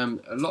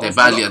 They're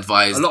badly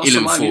advised,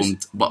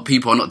 ill-informed, but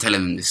people are not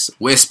telling them this.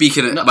 We're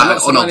speaking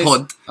about on a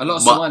pod.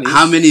 But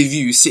how many of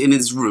you sitting in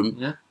this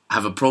room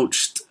have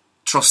approached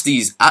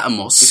trustees at a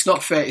mosque? It's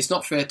not fair. It's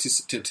not fair to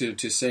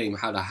say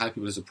how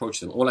people has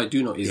approached them. All I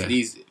do know is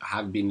these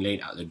have been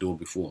laid at the door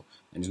before.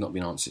 And it's not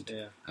been answered,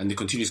 and the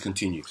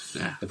continue.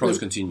 Yeah. The problems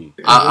continue.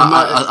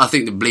 I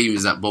think the blame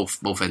is at both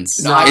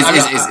ends.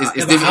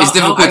 It's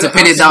difficult to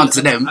pin it down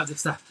to them.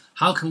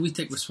 How can we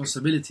take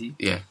responsibility?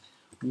 Yeah,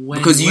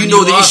 because you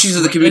know the issues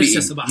of the community.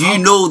 You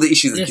know the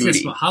issues of the community.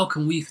 Yes, but how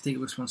can we take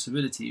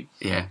responsibility?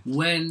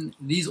 When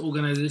these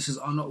organisations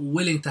are not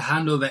willing to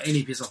hand over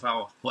any piece of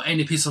power or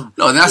any piece of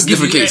that's a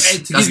different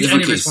case. To give you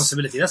any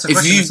responsibility. That's a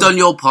question. If you've done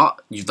your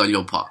part, you've done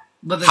your part.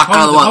 But the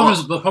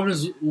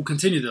problems will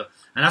continue though.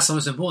 And that's the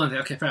most important thing.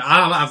 Okay, fair.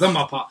 I've done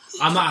my part.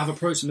 I might have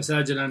approached Mr.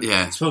 Ajin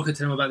and spoken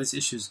to them about these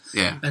issues.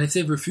 Yeah. And if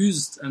they've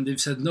refused and they've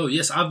said, no,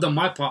 yes, I've done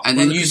my part, and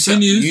then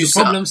the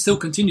problem still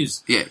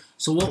continues. Yeah.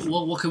 So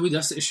what can we do?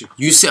 That's the issue.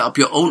 You set up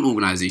your own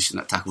organisation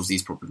that tackles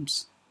these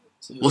problems.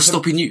 So what's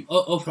stopping you?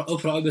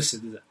 Oprah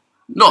Masjid, is it?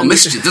 Not a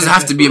masjid. It doesn't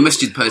have to be a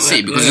masjid per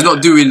se, because you're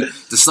not doing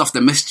the stuff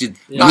the masjid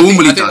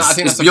normally does.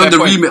 It's beyond the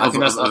remit of a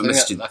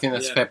masjid. I think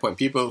that's a fair point.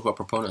 People who are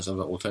proponents of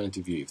an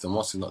alternative view, if the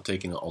mosque is not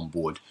taking it on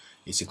board,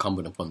 it's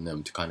incumbent upon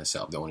them to kind of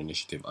set up their own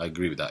initiative. I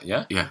agree with that,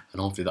 yeah?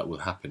 And hopefully that will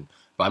happen.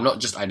 But I'm not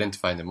just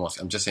identifying the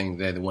mosque. I'm just saying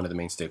they're one of the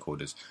main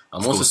stakeholders.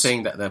 I'm also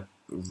saying that the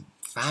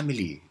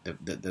family,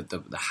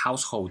 the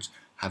households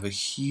have a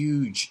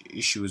huge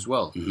issue as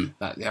well.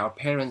 That there are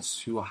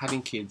parents who are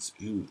having kids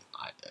who,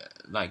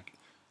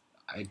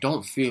 I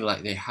don't feel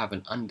like they have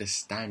an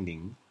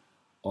understanding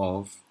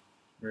of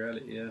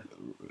reality,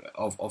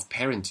 of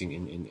parenting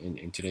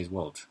in today's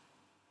world.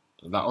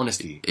 Like,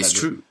 honestly, it's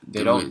true.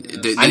 They don't.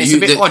 It's a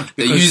bit odd.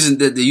 They're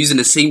using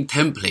the same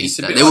template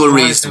that they were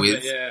raised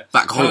with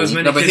back home.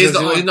 No, but here's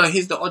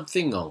the odd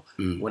thing though.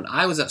 When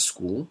I was at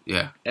school,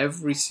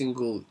 every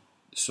single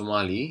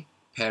Somali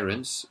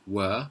parents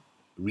were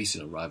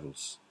recent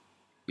arrivals.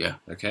 Yeah.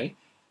 Okay?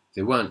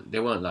 They weren't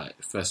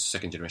like first,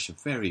 second generation,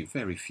 very,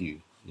 very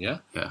few. Yeah?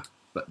 Yeah.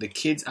 But the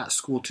kids at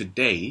school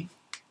today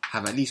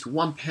have at least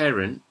one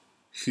parent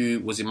who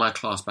was in my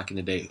class back in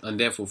the day, and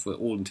therefore, for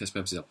all intents and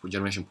purposes,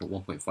 generation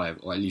 1.5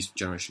 or at least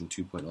generation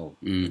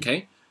 2.0.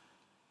 Okay?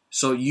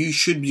 So you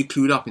should be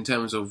clued up in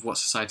terms of what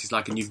society's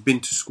like, and you've been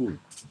to school.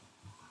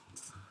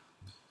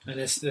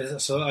 And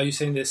so are you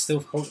saying they're still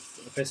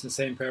facing the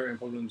same parenting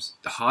problems?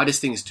 The hardest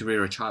thing is to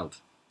rear a child.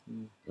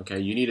 Okay,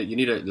 you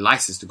need a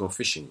license to go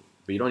fishing,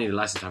 but you don't need a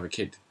license to have a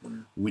kid.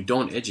 We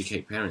don't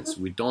educate parents.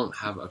 We don't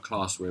have a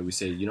class where we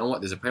say, you know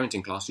what, there's a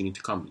parenting class, you need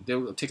to come.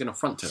 They're taking an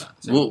affront to that.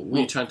 So what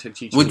are you trying to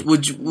teach?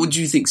 Would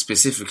you think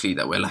specifically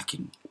that we're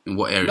lacking? In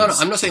what areas? No,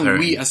 I'm not saying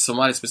we as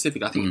Somali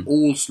specific. I think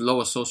all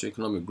lower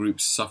socioeconomic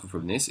groups suffer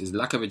from this. Is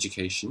lack of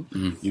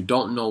education. You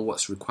don't know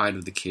what's required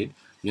of the kid.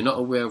 You're not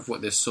aware of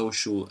what their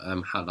social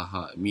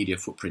media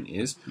footprint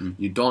is.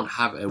 You don't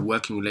have a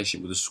working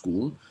relationship with the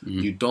school.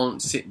 You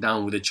don't sit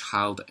down with a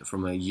child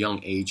from a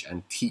young age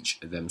and teach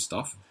them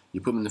stuff.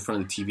 You put them in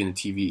front of the TV, and the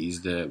TV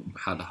is the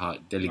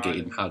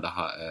delegated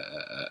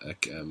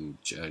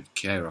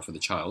carer for the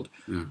child.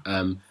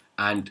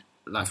 And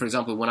like, for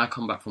example, when I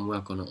come back from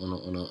work on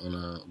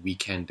a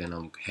weekend and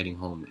I'm heading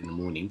home in the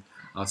morning,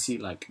 I'll see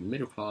like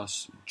middle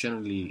class,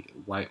 generally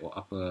white or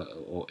upper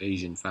or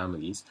Asian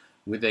families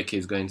with their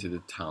kids going to the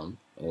town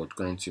or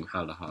going to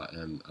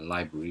a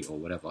library or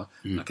whatever.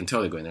 I can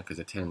tell they're going there because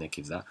they're telling their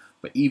kids that.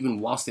 But even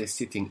whilst they're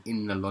sitting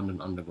in the London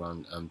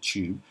Underground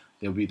tube,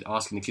 they'll be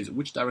asking the kids,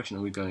 which direction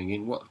are we going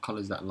in? What colour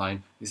is that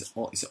line? It's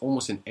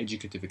almost an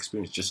educative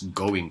experience just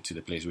going to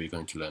the place where you're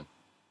going to learn.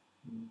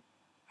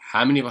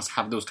 How many of us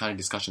have those kind of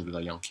discussions with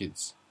our young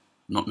kids?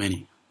 Not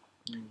many.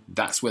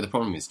 That's where the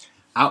problem is.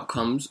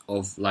 Outcomes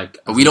of like,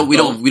 but we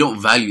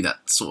don't value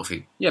that sort of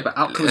thing. Yeah, but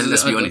outcomes.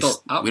 Let's be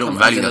honest. We don't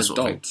value that sort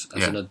of thing.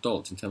 As an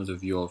adult, in terms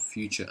of your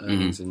future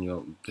earnings and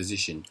your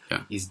position,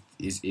 is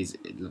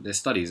there's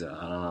studies, and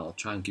I'll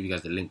try and give you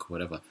guys the link or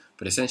whatever.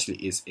 But essentially,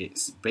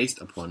 it's based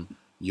upon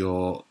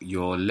your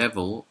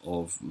level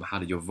of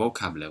your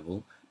vocab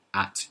level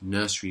at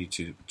nursery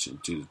to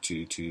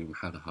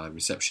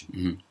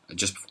reception,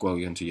 just before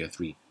going into year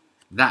 3.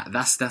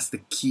 That's the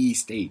key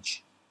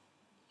stage.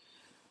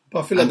 But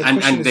I feel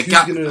like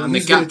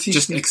the gap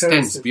just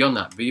extends beyond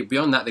that.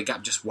 Beyond that, the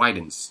gap just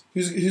widens.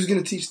 Who's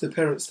going to teach the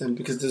parents then?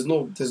 Because there's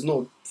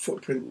no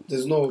footprint,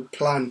 there's no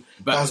plan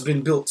that has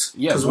been built.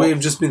 Yeah, because we've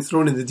just been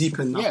thrown in the deep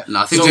end now. Yeah,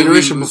 no, I think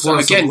generation before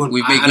us,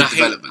 we've made good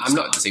developments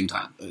at the same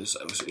time.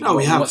 No,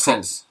 we have. In what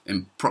sense?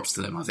 And props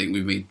to them. I think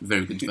we've made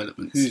very good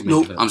developments.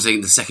 I'm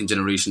saying the second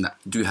generation that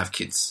do have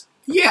kids.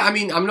 Yeah, I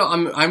mean, I'm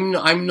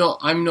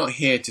not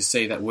here to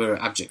say that we're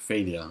an abject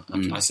failure.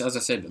 As I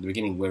said at the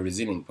beginning, we're a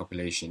resilient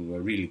population. We're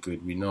really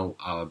good. We know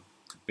our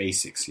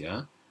basics.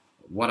 Yeah.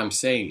 What I'm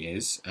saying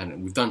is,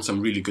 and we've done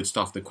some really good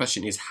stuff. The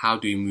question is, how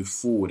do we move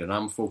forward? And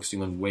I'm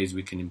focusing on ways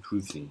we can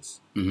improve things.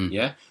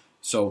 Yeah.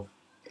 So,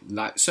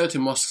 like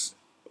certain mosques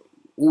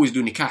always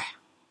do nikah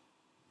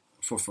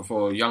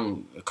for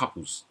young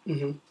couples.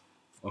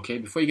 Okay,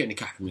 before you get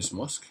nikah from this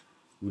mosque,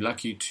 we'd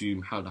like you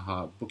to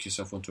book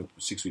yourself onto a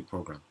 6-week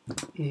program.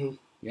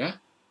 Yeah?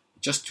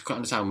 Just to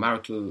understand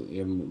marital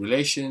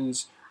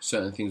relations,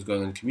 certain things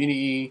going on in the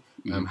community,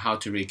 how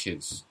to rear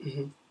kids.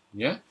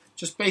 Yeah?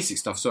 Just basic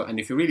stuff. So, and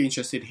if you're really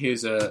interested,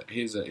 here's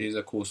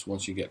a course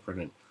once you get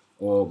pregnant.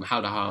 Or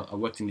I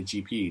worked in the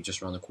GP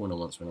just around the corner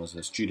once when I was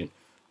a student,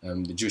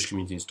 the Jewish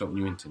community in Stoke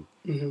Newington.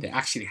 They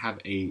actually have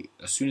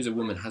as soon as a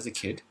woman has a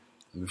kid,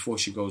 and before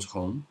she goes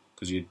home,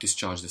 because you're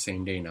discharged the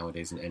same day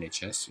nowadays in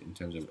NHS in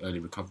terms of early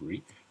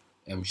recovery.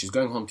 She's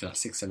going home to like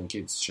 6-7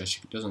 kids. She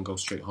doesn't go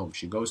straight home.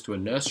 She goes to a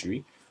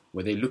nursery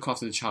where they look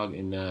after the child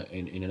in a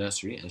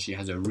nursery, and she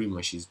has a room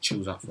where she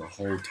chills out for a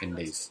whole 10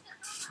 days.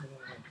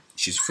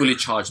 She's fully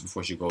charged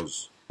before she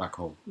goes back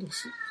home.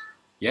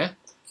 Yeah?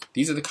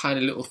 These are the kind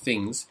of little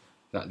things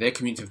that their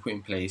community have put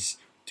in place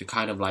to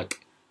kind of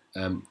like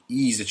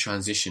ease the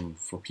transition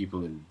for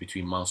people in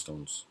between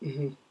milestones.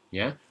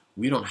 Yeah?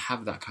 We don't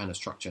have that kind of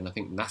structure, and I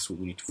think that's what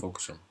we need to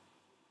focus on.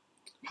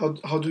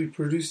 How do we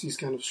produce these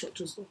kind of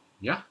structures, though?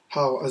 Yeah.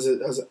 How as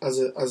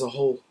a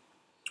whole?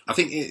 I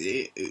think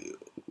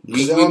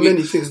there are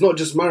many things, not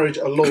just marriage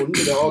alone.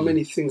 There are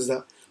many things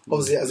that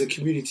obviously as a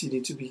community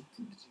need to be,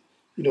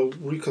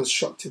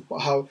 reconstructed. But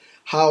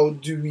how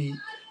do we?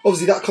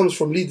 Obviously, that comes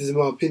from leaders, in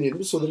my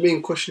opinion. So the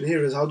main question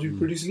here is, how do we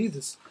produce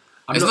leaders?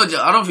 I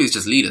don't think it's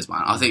just leaders,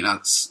 man. I think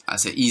that's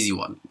an easy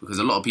one, because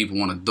a lot of people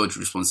want to dodge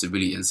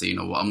responsibility and say, you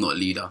know what, I'm not a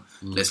leader.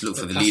 Let's look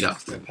for the leader.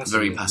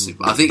 Very passive.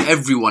 But I think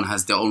everyone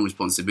has their own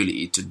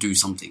responsibility to do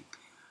something.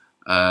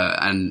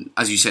 And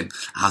as you said,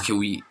 how can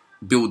we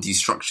build these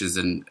structures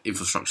and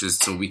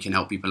infrastructures so we can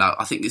help people out?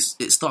 I think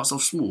it starts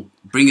off small.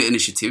 Bring an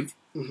initiative.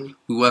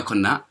 We work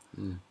on that.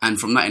 And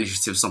from that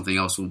initiative, something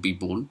else will be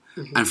born.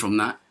 And from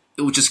that,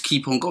 it will just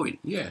keep on going.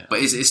 Yeah. But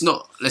it's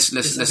not... I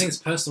think it's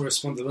personal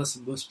responsibility.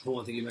 Most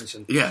important thing you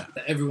mentioned. Yeah.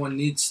 That everyone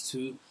needs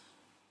to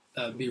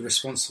be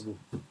responsible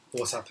for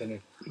what's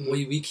happening.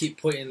 We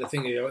keep pointing the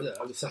finger.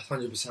 That's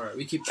 100% right.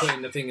 We keep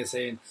pointing the finger,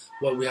 saying,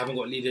 "Well, we haven't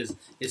got leaders.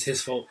 It's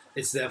his fault.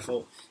 It's their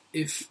fault."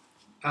 If,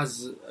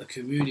 as a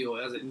community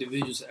or as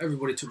individuals,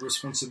 everybody took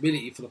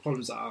responsibility for the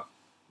problems that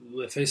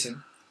we're facing,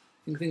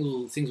 I think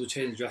things will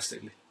change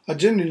drastically. I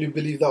genuinely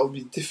believe that would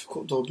be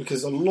difficult though,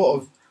 because a lot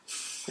of,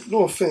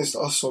 no offense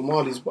to us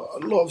Somalis, but a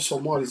lot of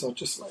Somalis are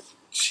just like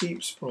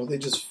sheeps, bro. They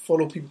just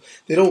follow people.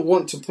 They don't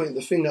want to point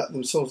the finger at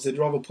themselves. They'd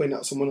rather point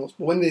at someone else.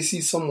 But when they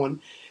see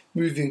someone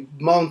moving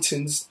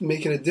mountains,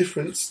 making a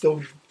difference,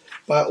 they'll,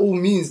 by all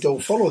means, they'll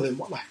follow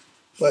them.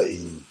 But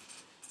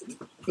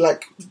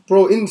like,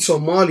 bro, in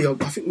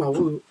Somalia, I think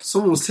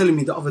someone was telling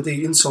me the other day,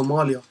 in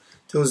Somalia,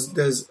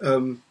 there's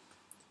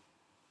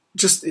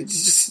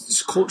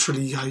just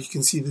culturally how you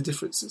can see the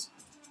differences.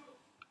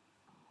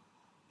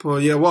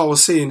 But yeah, what I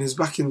was saying is,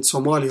 back in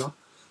Somalia,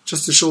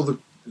 just to show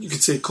you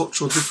could say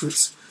cultural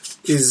difference,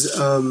 is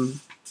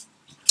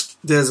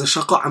there's a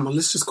shaqa amal,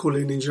 let's just call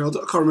it in Nigeria.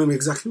 I can't remember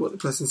exactly what the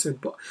person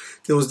said, but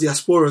there was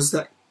diasporas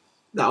that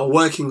are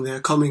working there,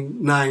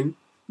 coming 9,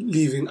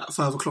 leaving at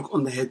 5 o'clock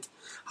on the head.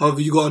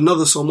 However, you got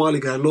another Somali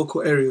guy,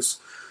 local areas,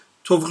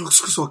 12 o'clock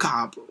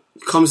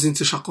he comes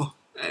into shaqa,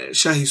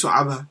 shahi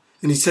su'aba,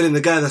 and he's telling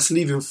the guy that's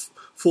leaving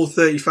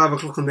 4:30, 5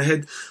 o'clock on the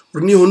head,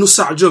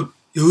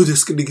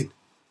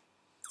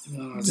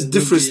 the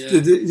difference,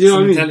 you know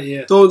what I mean?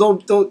 Yeah.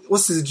 Don't.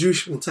 What's the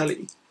Jewish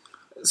mentality?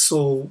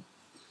 So,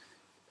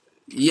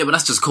 yeah, but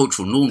that's just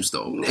cultural norms,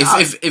 though.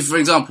 If for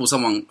example,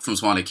 someone from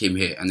Somalia came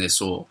here and they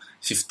saw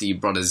 50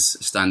 brothers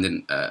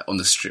standing on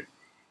the strip,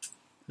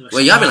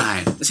 well, you have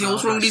behind. They say,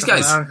 what's wrong with these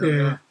guys?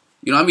 Yeah.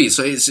 You know what I mean?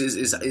 So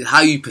it's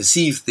how you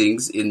perceive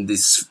things in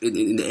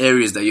the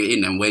areas that you're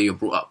in and where you're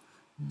brought up.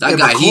 That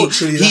guy,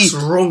 culturally, that's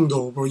wrong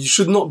though, bro. You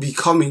should not be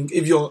coming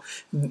if you're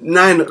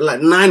 9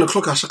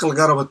 o'clock at Shakal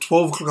Garaba,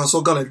 12 o'clock at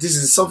Sogala. This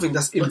is something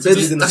that's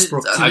embedded in us,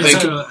 bro. I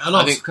think a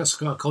lot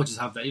of cultures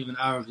have that. Even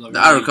Arabs. The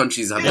Arab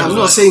countries have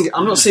that.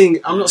 I'm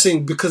not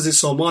saying because it's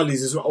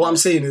Somalis. What I'm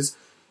saying is,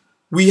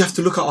 we have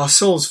to look at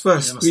ourselves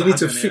first. We need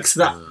to fix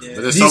that.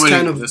 Yeah. There's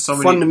so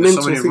many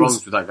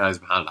wrongs with that guy's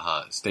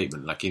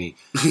statement. Like,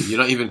 you're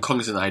not even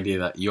cognizant of the idea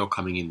that you're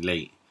coming in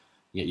late.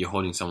 Yet you're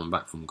holding someone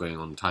back from going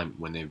on time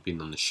when they've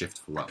been on the shift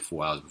for about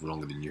 4 hours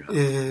longer than you have.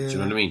 Yeah. Do you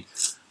know what I mean?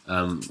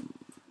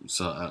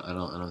 So I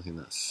don't think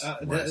that's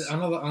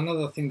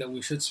another thing that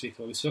we should speak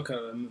of. We spoke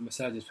about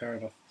masajid, fair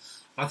enough.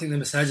 I think the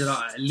masajid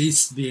are at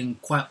least being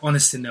quite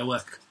honest in their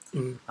work.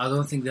 I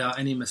don't think there are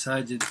any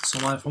masajid,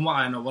 from what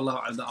I know,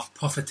 wallah, that are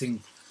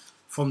profiting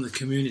from the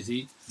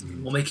community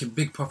or making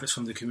big profits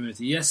from the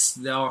community. Yes,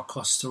 there are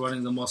costs to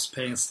running the mosque,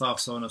 paying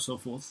staff, so on and so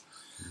forth.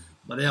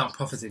 But they aren't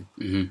profiting.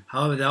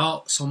 However, there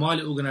are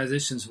Somali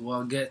organisations who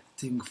are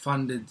getting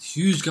funded,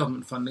 huge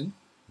government funding,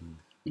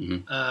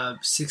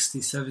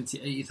 60, 70,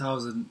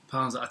 80,000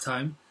 pounds at a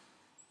time.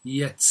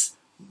 Yet,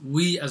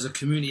 we as a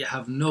community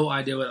have no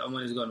idea where that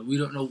money is going. We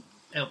don't know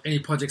any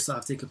projects that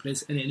have taken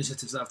place, any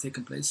initiatives that have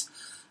taken place.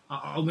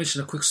 I'll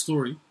mention a quick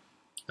story,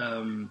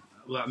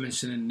 without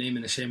mentioning,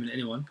 naming, and shaming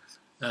anyone.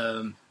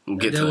 We'll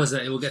get to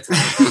that. We'll get to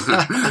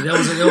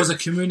that. There was a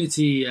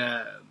community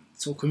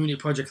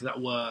project that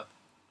were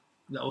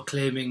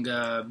claiming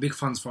big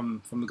funds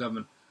from the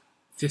government,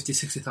 50,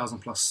 60,000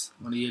 plus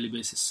on a yearly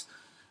basis.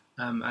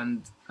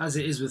 And as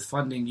it is with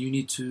funding, you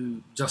need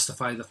to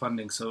justify the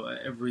funding. So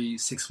every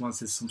 6 months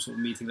there's some sort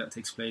of meeting that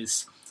takes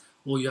place,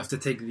 or you have to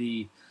take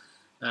the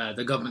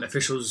government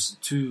officials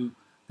to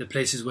the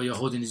places where you're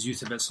holding these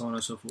youth events, so on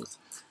and so forth.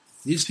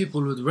 These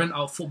people would rent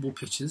out football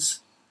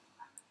pitches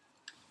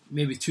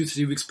maybe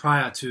 2-3 weeks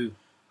prior to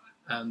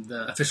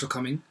the official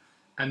coming,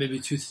 and maybe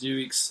 2-3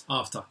 weeks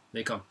after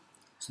they come.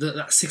 So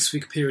that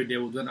 6-week period, they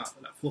would rent out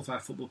like 4 or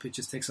 5 football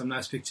pitches, take some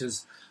nice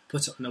pictures,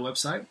 put it on their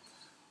website.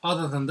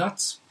 Other than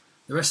that,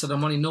 the rest of the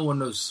money, no one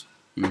knows.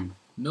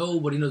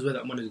 Nobody knows where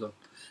that money is going.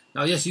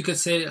 Now, yes, you could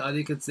say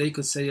they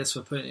could say yes,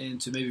 we're putting it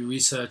into maybe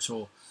research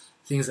or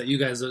things that you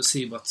guys don't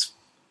see, but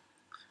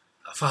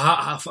for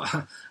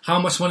how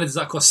much money does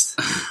that cost?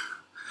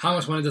 How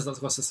much money does that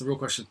cost? That's the real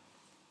question.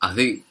 I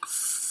think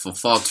for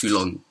far too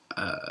long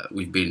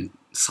we've been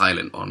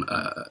silent on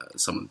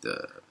some of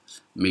the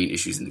main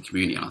issues in the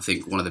community, and I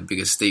think one of the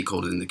biggest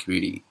stakeholders in the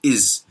community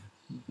is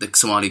the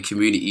Somali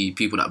community,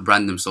 people that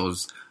brand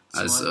themselves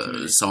as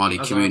Somali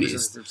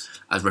communities,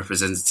 as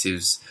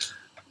representatives,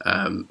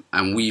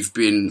 and we've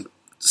been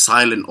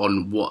silent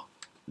on what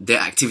their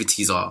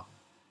activities are.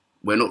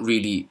 We're not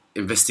really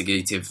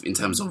investigative in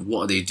terms of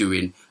what are they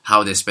doing,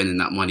 how they're spending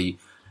that money.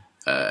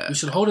 We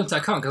should hold them to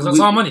account because that's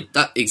our money.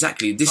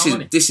 Exactly. This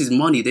is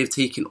money they've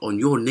taken on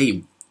your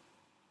name.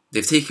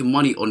 They've taken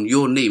money on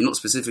your name, not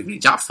specifically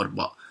Ja'far,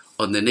 but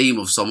on the name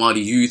of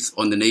Somali youth,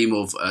 on the name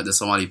of the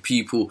Somali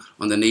people,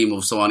 on the name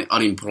of Somali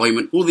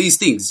unemployment, all these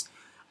things.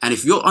 And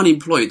if you're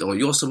unemployed or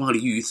you're Somali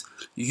youth,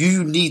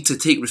 you need to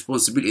take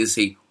responsibility and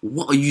say,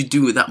 what are you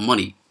doing with that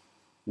money?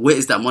 Where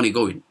is that money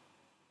going?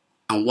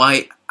 And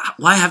why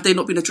have they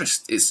not been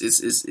addressed?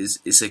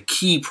 It's a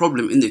key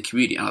problem in the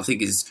community, and I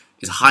think it's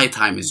high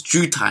time, it's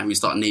due time we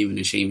start naming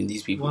and shaming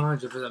these people.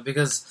 100%.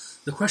 Because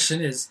the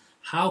question is,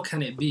 how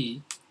can it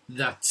be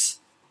that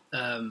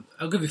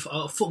I'll give you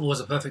football was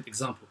a perfect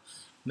example.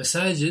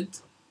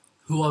 Masajid,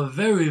 who are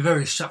very,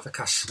 very strapped for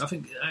cash. I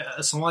think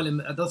I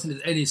don't think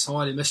there's any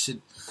Somali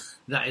masjid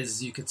that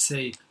is, you could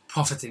say,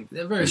 profiting.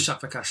 They're very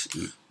strapped for cash.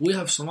 We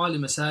have Somali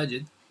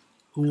masajid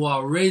who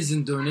are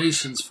raising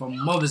donations from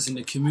mothers in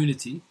the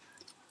community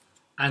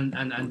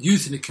and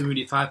youth in the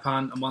community,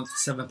 £5 a month,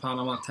 £7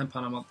 a month,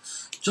 £10 a month,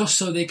 just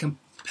so they can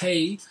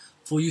pay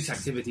for youth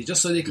activity,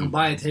 just so they can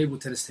buy a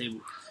tennis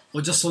table,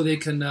 or just so they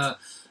can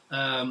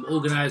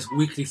organise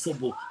weekly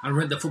football and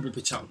rent the football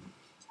pitch out.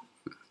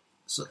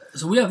 So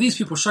we have these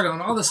people struggling. On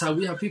the other side,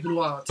 we have people who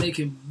are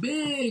taking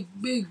big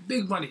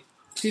money,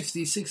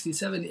 50, 60,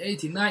 70,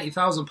 80,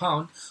 90,000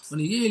 pounds on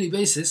a yearly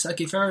basis.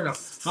 Okay, fair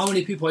enough. How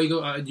many people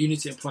you need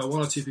to employ? 1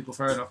 or 2 people,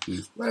 fair enough.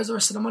 Where's the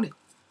rest of the money?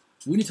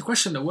 We need to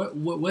question that.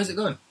 Where's it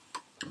going?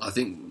 I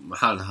think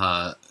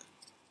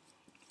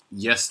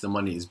yes, the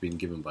money is being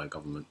given by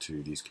government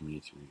to these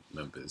community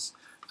members,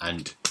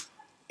 and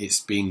it's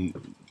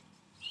being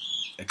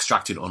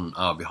extracted on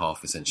our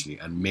behalf essentially,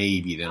 and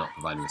maybe they're not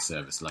providing a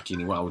service. Like,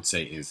 what I would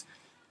say is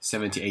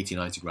 70, 80,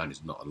 90 grand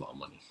is not a lot of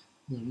money.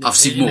 I've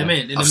seen more.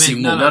 I've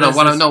seen more.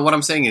 What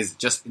I'm saying is,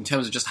 just in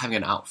terms of just having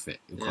an outfit,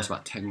 it costs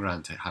about 10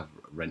 grand to have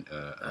rent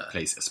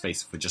a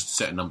space for just a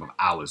certain number of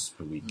hours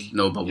per week.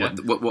 No, but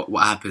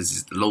what happens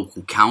is the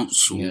local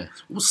council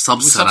will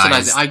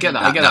subsidise it. I get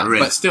that,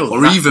 rent, but still,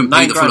 or even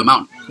pay the full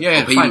amount.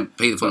 Yeah,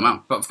 pay the full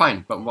amount. But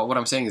fine. But what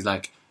I'm saying is,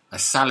 like, a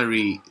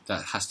salary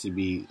that has to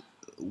be.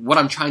 What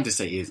I'm trying to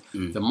say is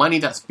the money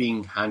that's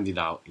being handed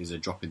out is a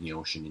drop in the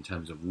ocean in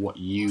terms of what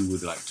you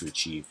would like to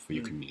achieve for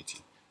your community.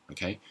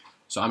 Okay,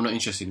 so I'm not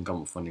interested in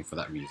government funding for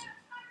that reason.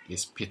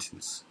 It's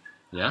pittance.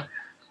 Yeah.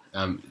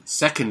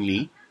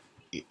 Secondly,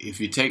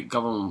 if you take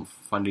government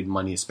funded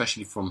money,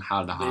 especially from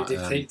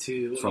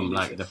Haldaha, from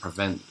like the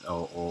Prevent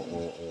or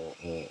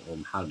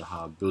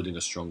Haldaha Building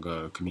a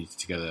Stronger Community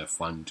Together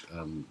Fund,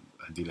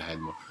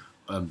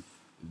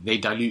 they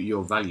dilute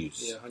your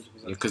values. Yeah,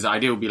 100%. Because the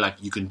idea would be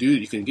like, you can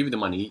give the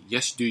money,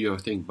 yes, do your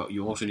thing, but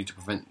you also need to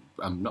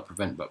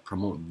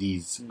promote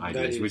these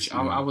ideas, values, which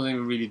I wasn't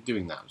even really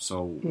doing that.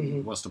 So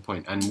what's the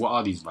point? And what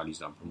are these values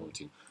that I'm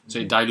promoting? So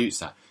it dilutes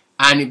that.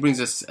 And it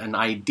brings us an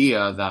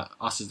idea that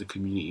us as the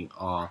community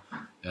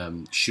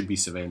should be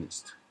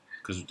surveillanced,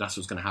 because that's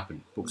what's going to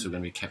happen. Books are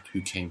going to be kept,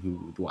 who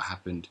came, what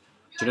happened.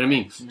 Do you know what I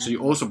mean? So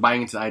you're also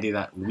buying into the idea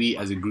that we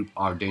as a group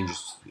are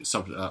dangerous.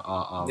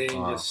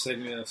 Dangerous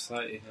segment of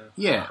society.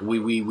 Yeah,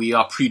 we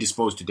are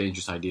predisposed to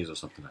dangerous ideas or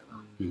something like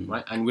that,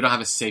 right? And we don't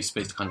have a safe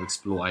space to kind of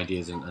explore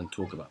ideas and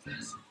talk about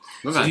things.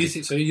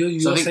 So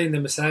you're saying the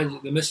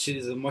masjid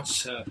is a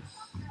much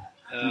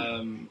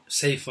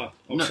safer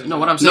option? No.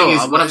 What I'm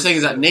saying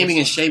is that naming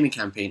and shaming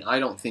campaign, I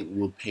don't think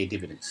will pay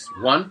dividends.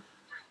 One,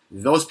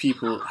 those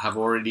people have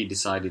already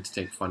decided to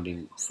take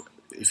funding.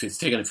 If it's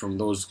taken it from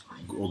those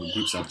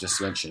groups I've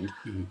just mentioned,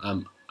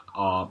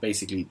 are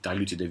basically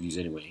diluted their views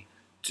anyway,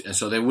 and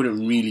so they wouldn't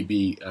really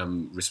be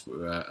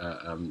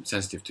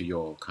sensitive to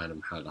your kind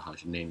of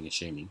harsh naming and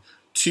shaming.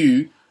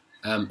 Two,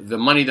 the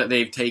money that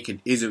they've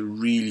taken isn't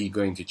really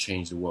going to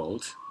change the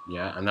world,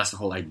 yeah, and that's the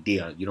whole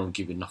idea. You don't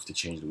give enough to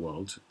change the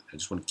world. I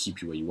just want to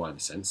keep you where you are in a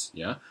sense,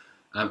 yeah.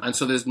 And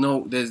so there's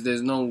no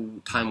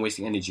time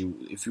wasting energy.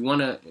 If you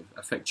want to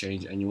affect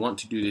change and you want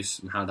to do this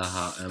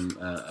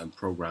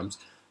programs,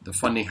 the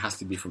funding has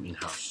to be from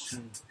in-house.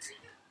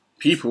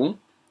 People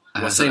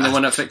who are saying they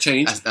want to affect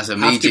change that's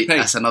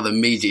another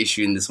major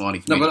issue in the Somali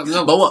community.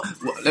 But what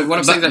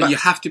I'm saying is that you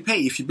have to pay.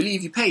 If you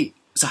believe, you pay.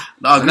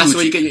 And that's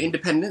where you get your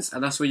independence,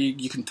 and that's where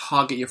you can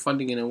target your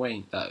funding in a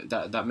way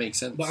that makes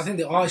sense. But I think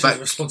the issue is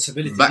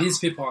responsibility. These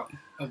people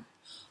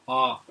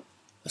are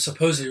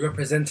supposedly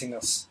representing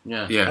us.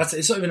 Yeah.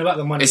 It's not even about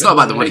the money. It's not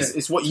about the money.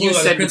 It's what you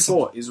said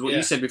before.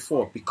 You said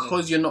before,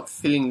 because you're not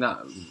filling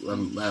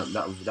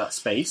that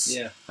space,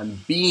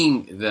 and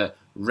being the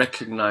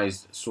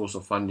recognised source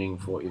of funding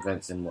for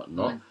events and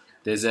whatnot.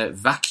 There's a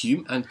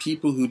vacuum, and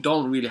people who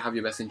don't really have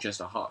your best interest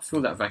at heart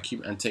fill that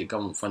vacuum and take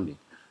government funding.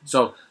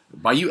 So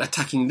by you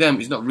attacking them,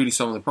 it's not really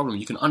solving the problem.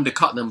 You can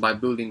undercut them by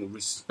building a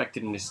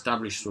respected and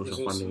established source of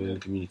funding within the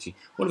community.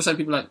 All of a sudden,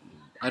 people are like,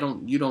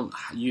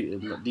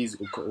 these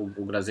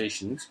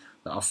organizations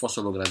that are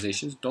fossil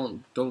organizations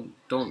don't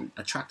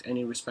attract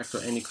any respect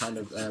or any kind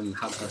of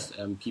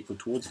people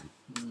towards them.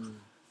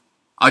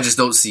 I just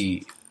don't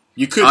see.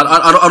 You could.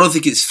 I don't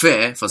think it's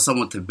fair for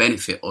someone to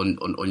benefit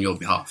on your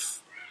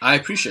behalf. I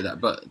appreciate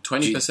that, but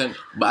 20%.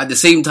 But at the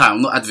same time,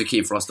 I'm not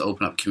advocating for us to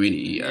open up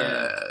community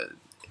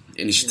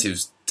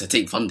initiatives to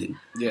take funding.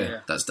 Yeah,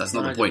 that's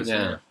not the point.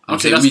 Yeah,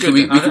 okay, that's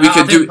good.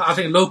 I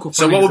think local.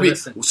 So what would be?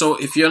 So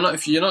if you're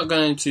not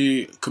going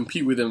to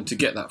compete with them to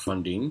get that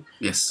funding,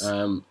 yes,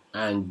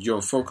 and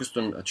you're focused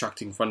on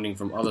attracting funding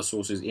from other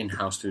sources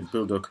in-house to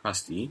build their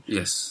capacity,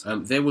 Yes.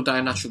 they will die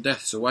a natural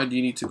death. So why do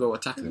you need to go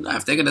attack them?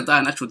 If they're going to die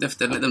a natural death,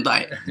 then let them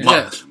die. Yeah.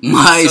 But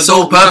my So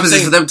sole what I'm purpose is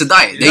saying- for them to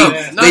die.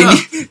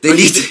 They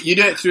need to... You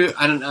do it through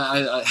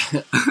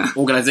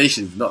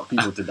organizations, not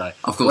people to die.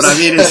 Of course. What I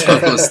mean is, Of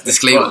course,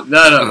 disclaimer.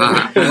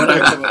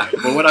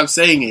 But what I'm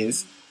saying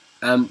is,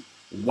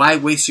 why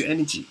waste your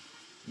energy?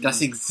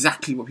 That's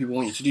exactly what people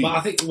want you to do. But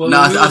I think,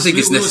 I think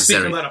it's we were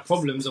necessary. speaking about the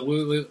problems,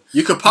 and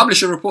You could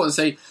publish a report and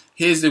say,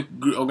 here's the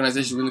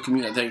organizations within the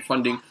community that take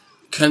funding.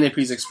 Can they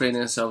please explain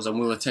themselves and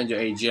we'll attend your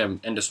AGM?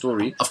 End of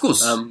story. Of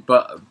course.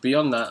 But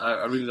beyond that,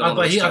 I really don't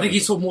but I think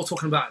he's he's more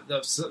talking about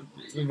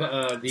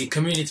the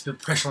community to put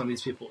pressure on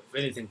these people, if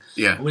anything.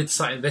 Yeah. We need to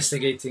start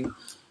investigating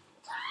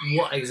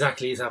what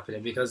exactly is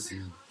happening, because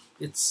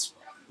it's,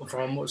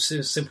 from a more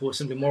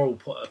simply moral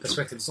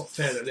perspective, it's not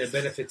fair that they're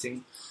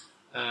benefiting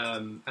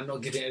and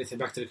not giving anything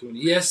back to the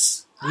community.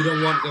 Yes, we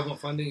don't want government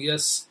funding.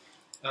 Yes,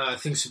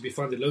 things should be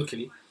funded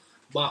locally,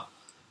 but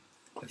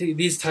I think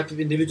these type of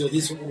individuals,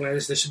 these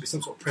organizations, there should be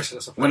some sort of pressure.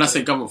 When I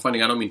say government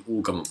funding, I don't mean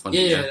all government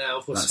funding. Yeah,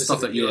 of course. Like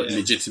stuff that you're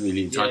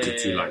legitimately entitled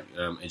to, Yeah. like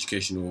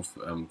educational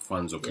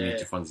funds or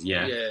community funds.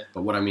 Yeah. Yeah.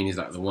 But what I mean is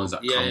like the ones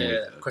that come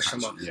with question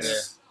marks,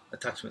 yes.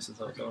 attachments and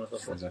so on and so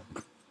forth.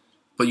 Exactly.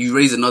 But you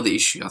raise another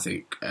issue, I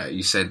think.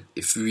 You said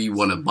if we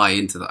want to buy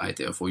into the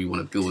idea of, or you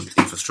want to build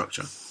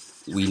infrastructure,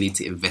 we need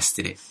to invest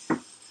in it.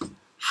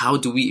 How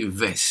do we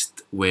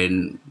invest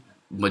when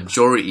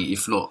majority,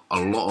 if not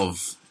a lot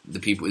of the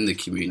people in the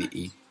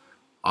community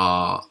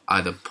are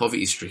either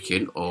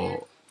poverty-stricken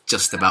or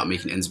just about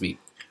making ends meet?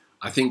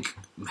 I think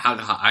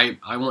I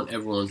want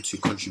everyone to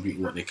contribute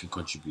what they can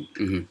contribute.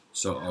 Mm-hmm.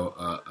 So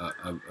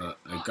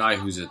a guy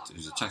who's a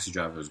taxi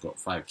driver who's got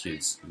 5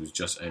 kids, who's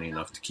just earning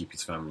enough to keep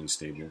his family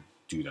stable,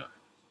 do that.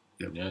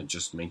 Yep. Yeah,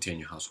 just maintain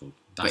your household.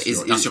 But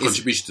That's your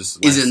contribution to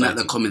society. Isn't that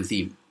the common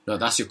theme? No,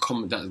 that's your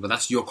but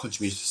that's your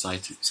contribution to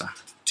society. So,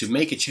 To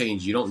make a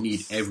change, you don't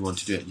need everyone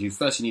to do it. You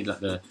need like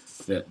the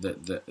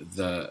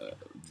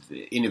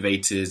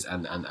innovators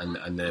and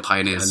the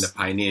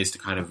pioneers to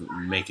kind of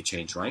make a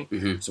change, right?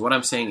 Mm-hmm. So what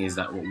I'm saying is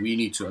that what we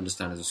need to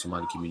understand as a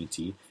Somali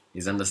community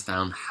is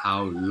understand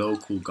how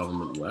local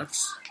government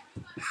works,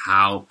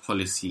 how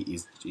policy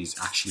is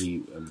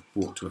actually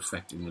brought to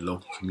effect in the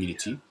local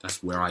community.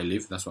 That's where I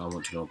live. That's what I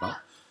want to know about.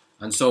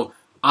 And so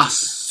us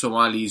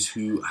Somalis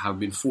who have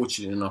been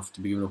fortunate enough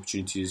to be given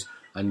opportunities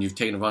and you've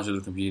taken advantage of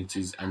the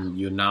communities and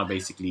you now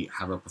basically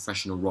have a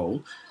professional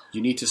role,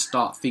 you need to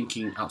start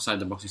thinking outside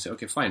the box and say,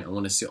 okay, fine, I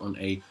want to sit on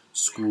a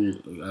school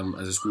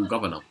as a school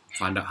governor,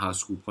 find out how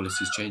school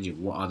policy is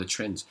changing, what are the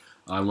trends.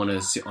 I want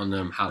to sit on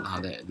how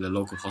the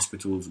local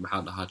hospitals,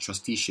 how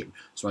trusteeship,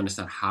 so I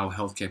understand how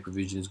healthcare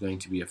provision is going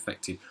to be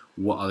affected,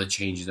 what are the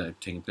changes that are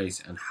taking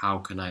place, and how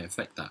can I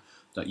affect that.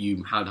 That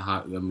you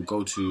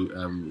go to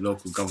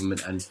local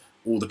government and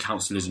all the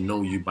councillors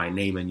know you by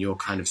name and you're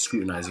kind of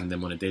scrutinising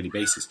them on a daily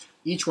basis.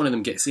 Each one of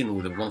them gets in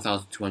with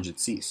 1,200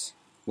 seats,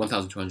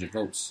 1,200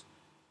 votes.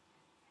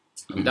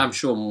 I'm damn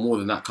sure more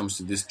than that comes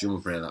to this Juma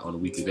prayer on a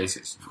weekly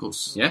basis. of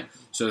course. Yeah?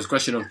 So it's a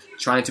question of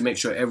trying to make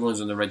sure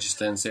everyone's on the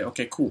register and say,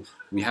 okay, cool,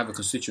 we have a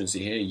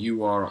constituency here,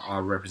 you are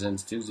our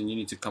representatives and you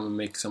need to come and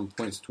make some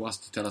points to us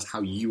to tell us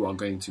how you are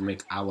going to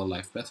make our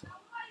life better.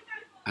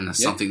 And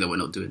that's something that we're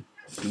not doing.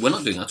 We're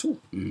not doing that at all.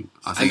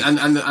 I think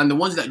And the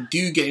ones that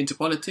do get into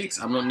politics,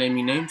 I'm not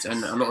naming names,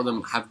 and a lot of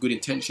them have good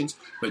intentions,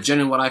 but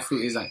generally what I feel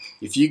is like,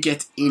 if you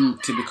get in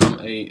to become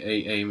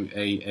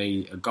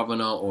a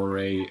governor or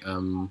a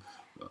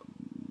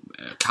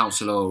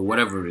councillor or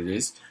whatever it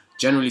is,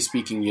 generally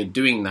speaking, you're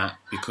doing that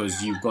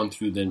because you've gone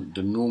through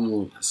the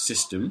normal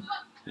system,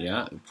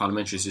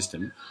 parliamentary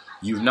system.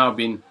 You've now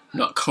been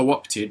not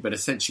co-opted, but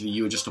essentially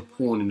you're just a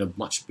pawn in a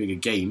much bigger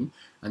game,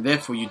 and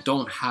therefore you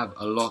don't have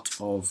a lot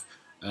of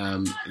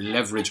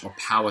leverage or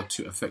power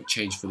to affect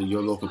change for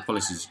your local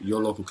policies,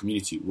 your local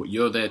community. What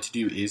you're there to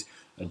do is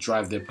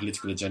drive their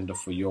political agenda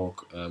for your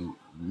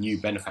new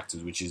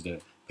benefactors, which is the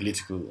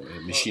political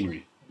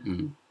machinery.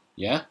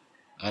 Yeah?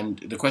 And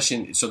the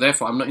question, so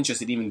therefore I'm not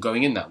interested even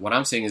going in that. What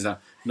I'm saying is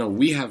that, no,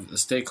 we have a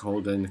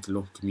stakeholder in the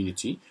local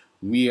community,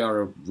 we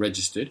are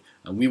registered,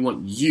 and we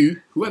want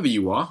you, whoever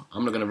you are,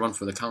 I'm not going to run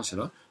for the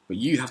councillor, but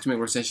you have to make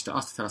a representation to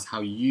us to tell us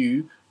how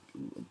you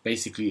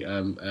basically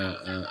will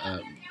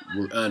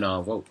earn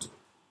our vote.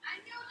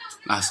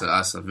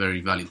 That's a very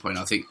valid point.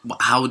 I think,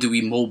 how do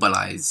we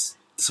mobilise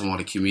the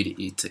Somali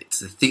community to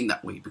think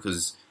that way?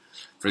 Because,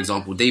 for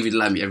example, David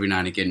Lammy, every now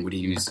and again, when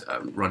he was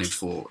running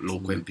for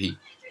local MP,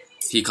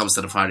 he comes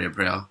to the Friday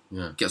prayer,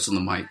 gets on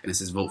the mic, and it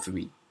says, vote for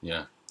me.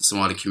 Yeah. The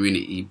Somali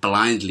community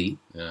blindly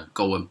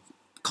go and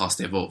cast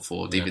their vote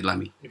for David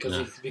Lammy.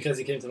 Because he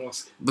came to the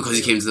mosque. Because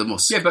he came to the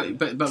mosque. Yeah,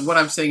 but what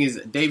I'm saying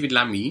is David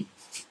Lammy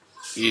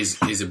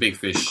is a big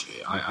fish.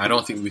 I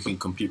don't think we can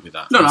compete with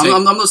that. No,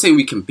 I'm not saying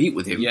we compete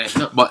with him. Yeah,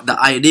 no. But the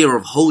idea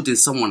of holding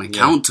someone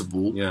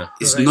accountable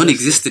is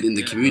non-existent in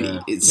the community.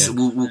 It's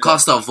we'll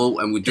cast our vote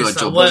and we'll do our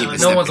job.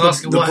 No one's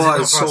asking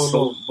why.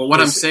 But what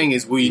I'm saying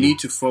is we need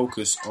to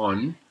focus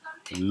on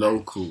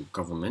local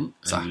government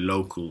and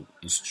local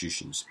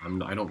institutions.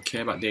 I don't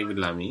care about David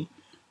Lammy.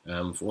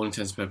 For all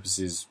intents and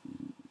purposes,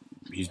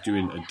 he's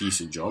doing a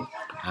decent job,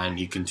 and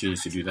he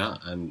continues to do that.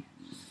 And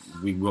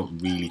we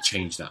won't really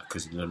change that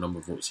because of the number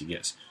of votes he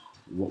gets.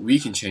 What we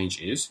can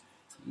change is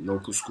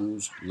local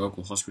schools,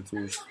 local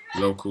hospitals,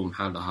 local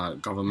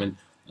government,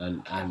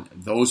 and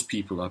those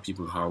people are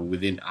people who are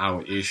within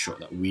our earshot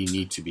that we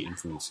need to be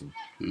influencing.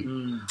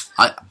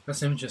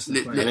 That's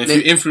interesting. And if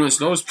you influence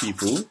those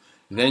people,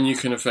 then you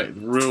can affect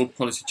real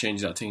policy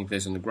changes that are taking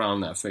place on the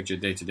ground that affect your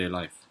day-to-day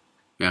life.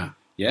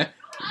 Yeah?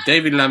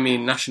 David Lammy,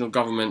 national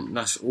government,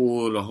 that's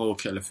all a whole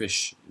kettle of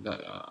fish.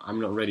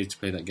 I'm not ready to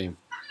play that game.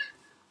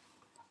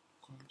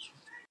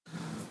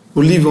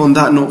 We'll leave it on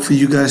that note for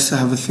you guys to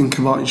have a think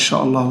about,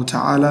 inshallah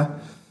ta'ala.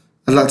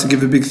 I'd like to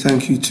give a big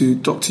thank you to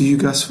Dr.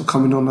 Ugas for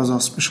coming on as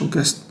our special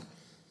guest.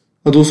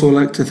 I'd also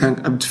like to thank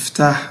Abd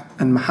Fattah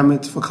and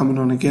Mohammed for coming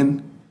on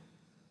again.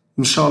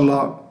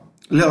 Inshallah,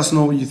 let us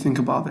know what you think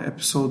about the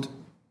episode.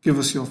 Give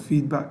us your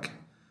feedback.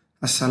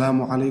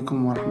 Assalamu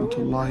alaikum wa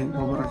rahmatullahi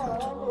wa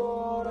barakatuh.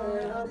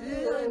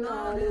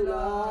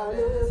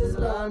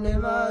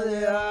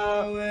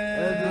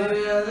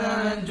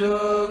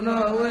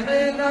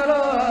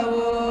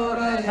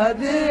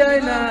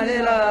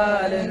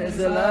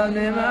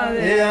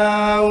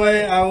 يا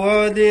وي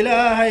عود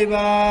إلهي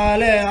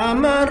بالي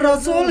أمان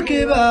رسولك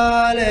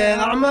بالي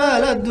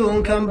أعمال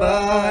الدون كم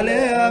بالي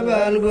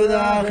أبالقذ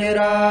آخر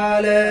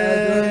علي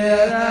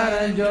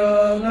الدنيا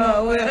نجومنا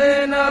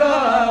وحين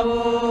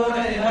رابور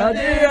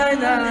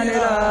هدينا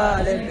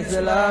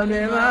للإسلام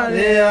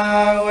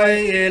يا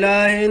وي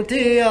إلهي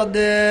انتي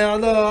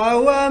الضيعضو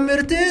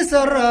أوامرتي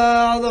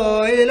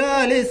سراعضو إلى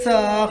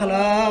لسا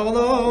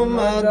أخلاقضو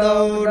ما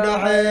الدور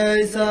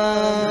حيسا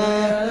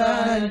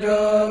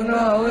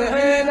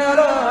وحين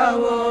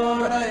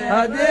رابور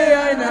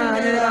هدينا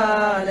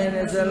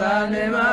للإسلام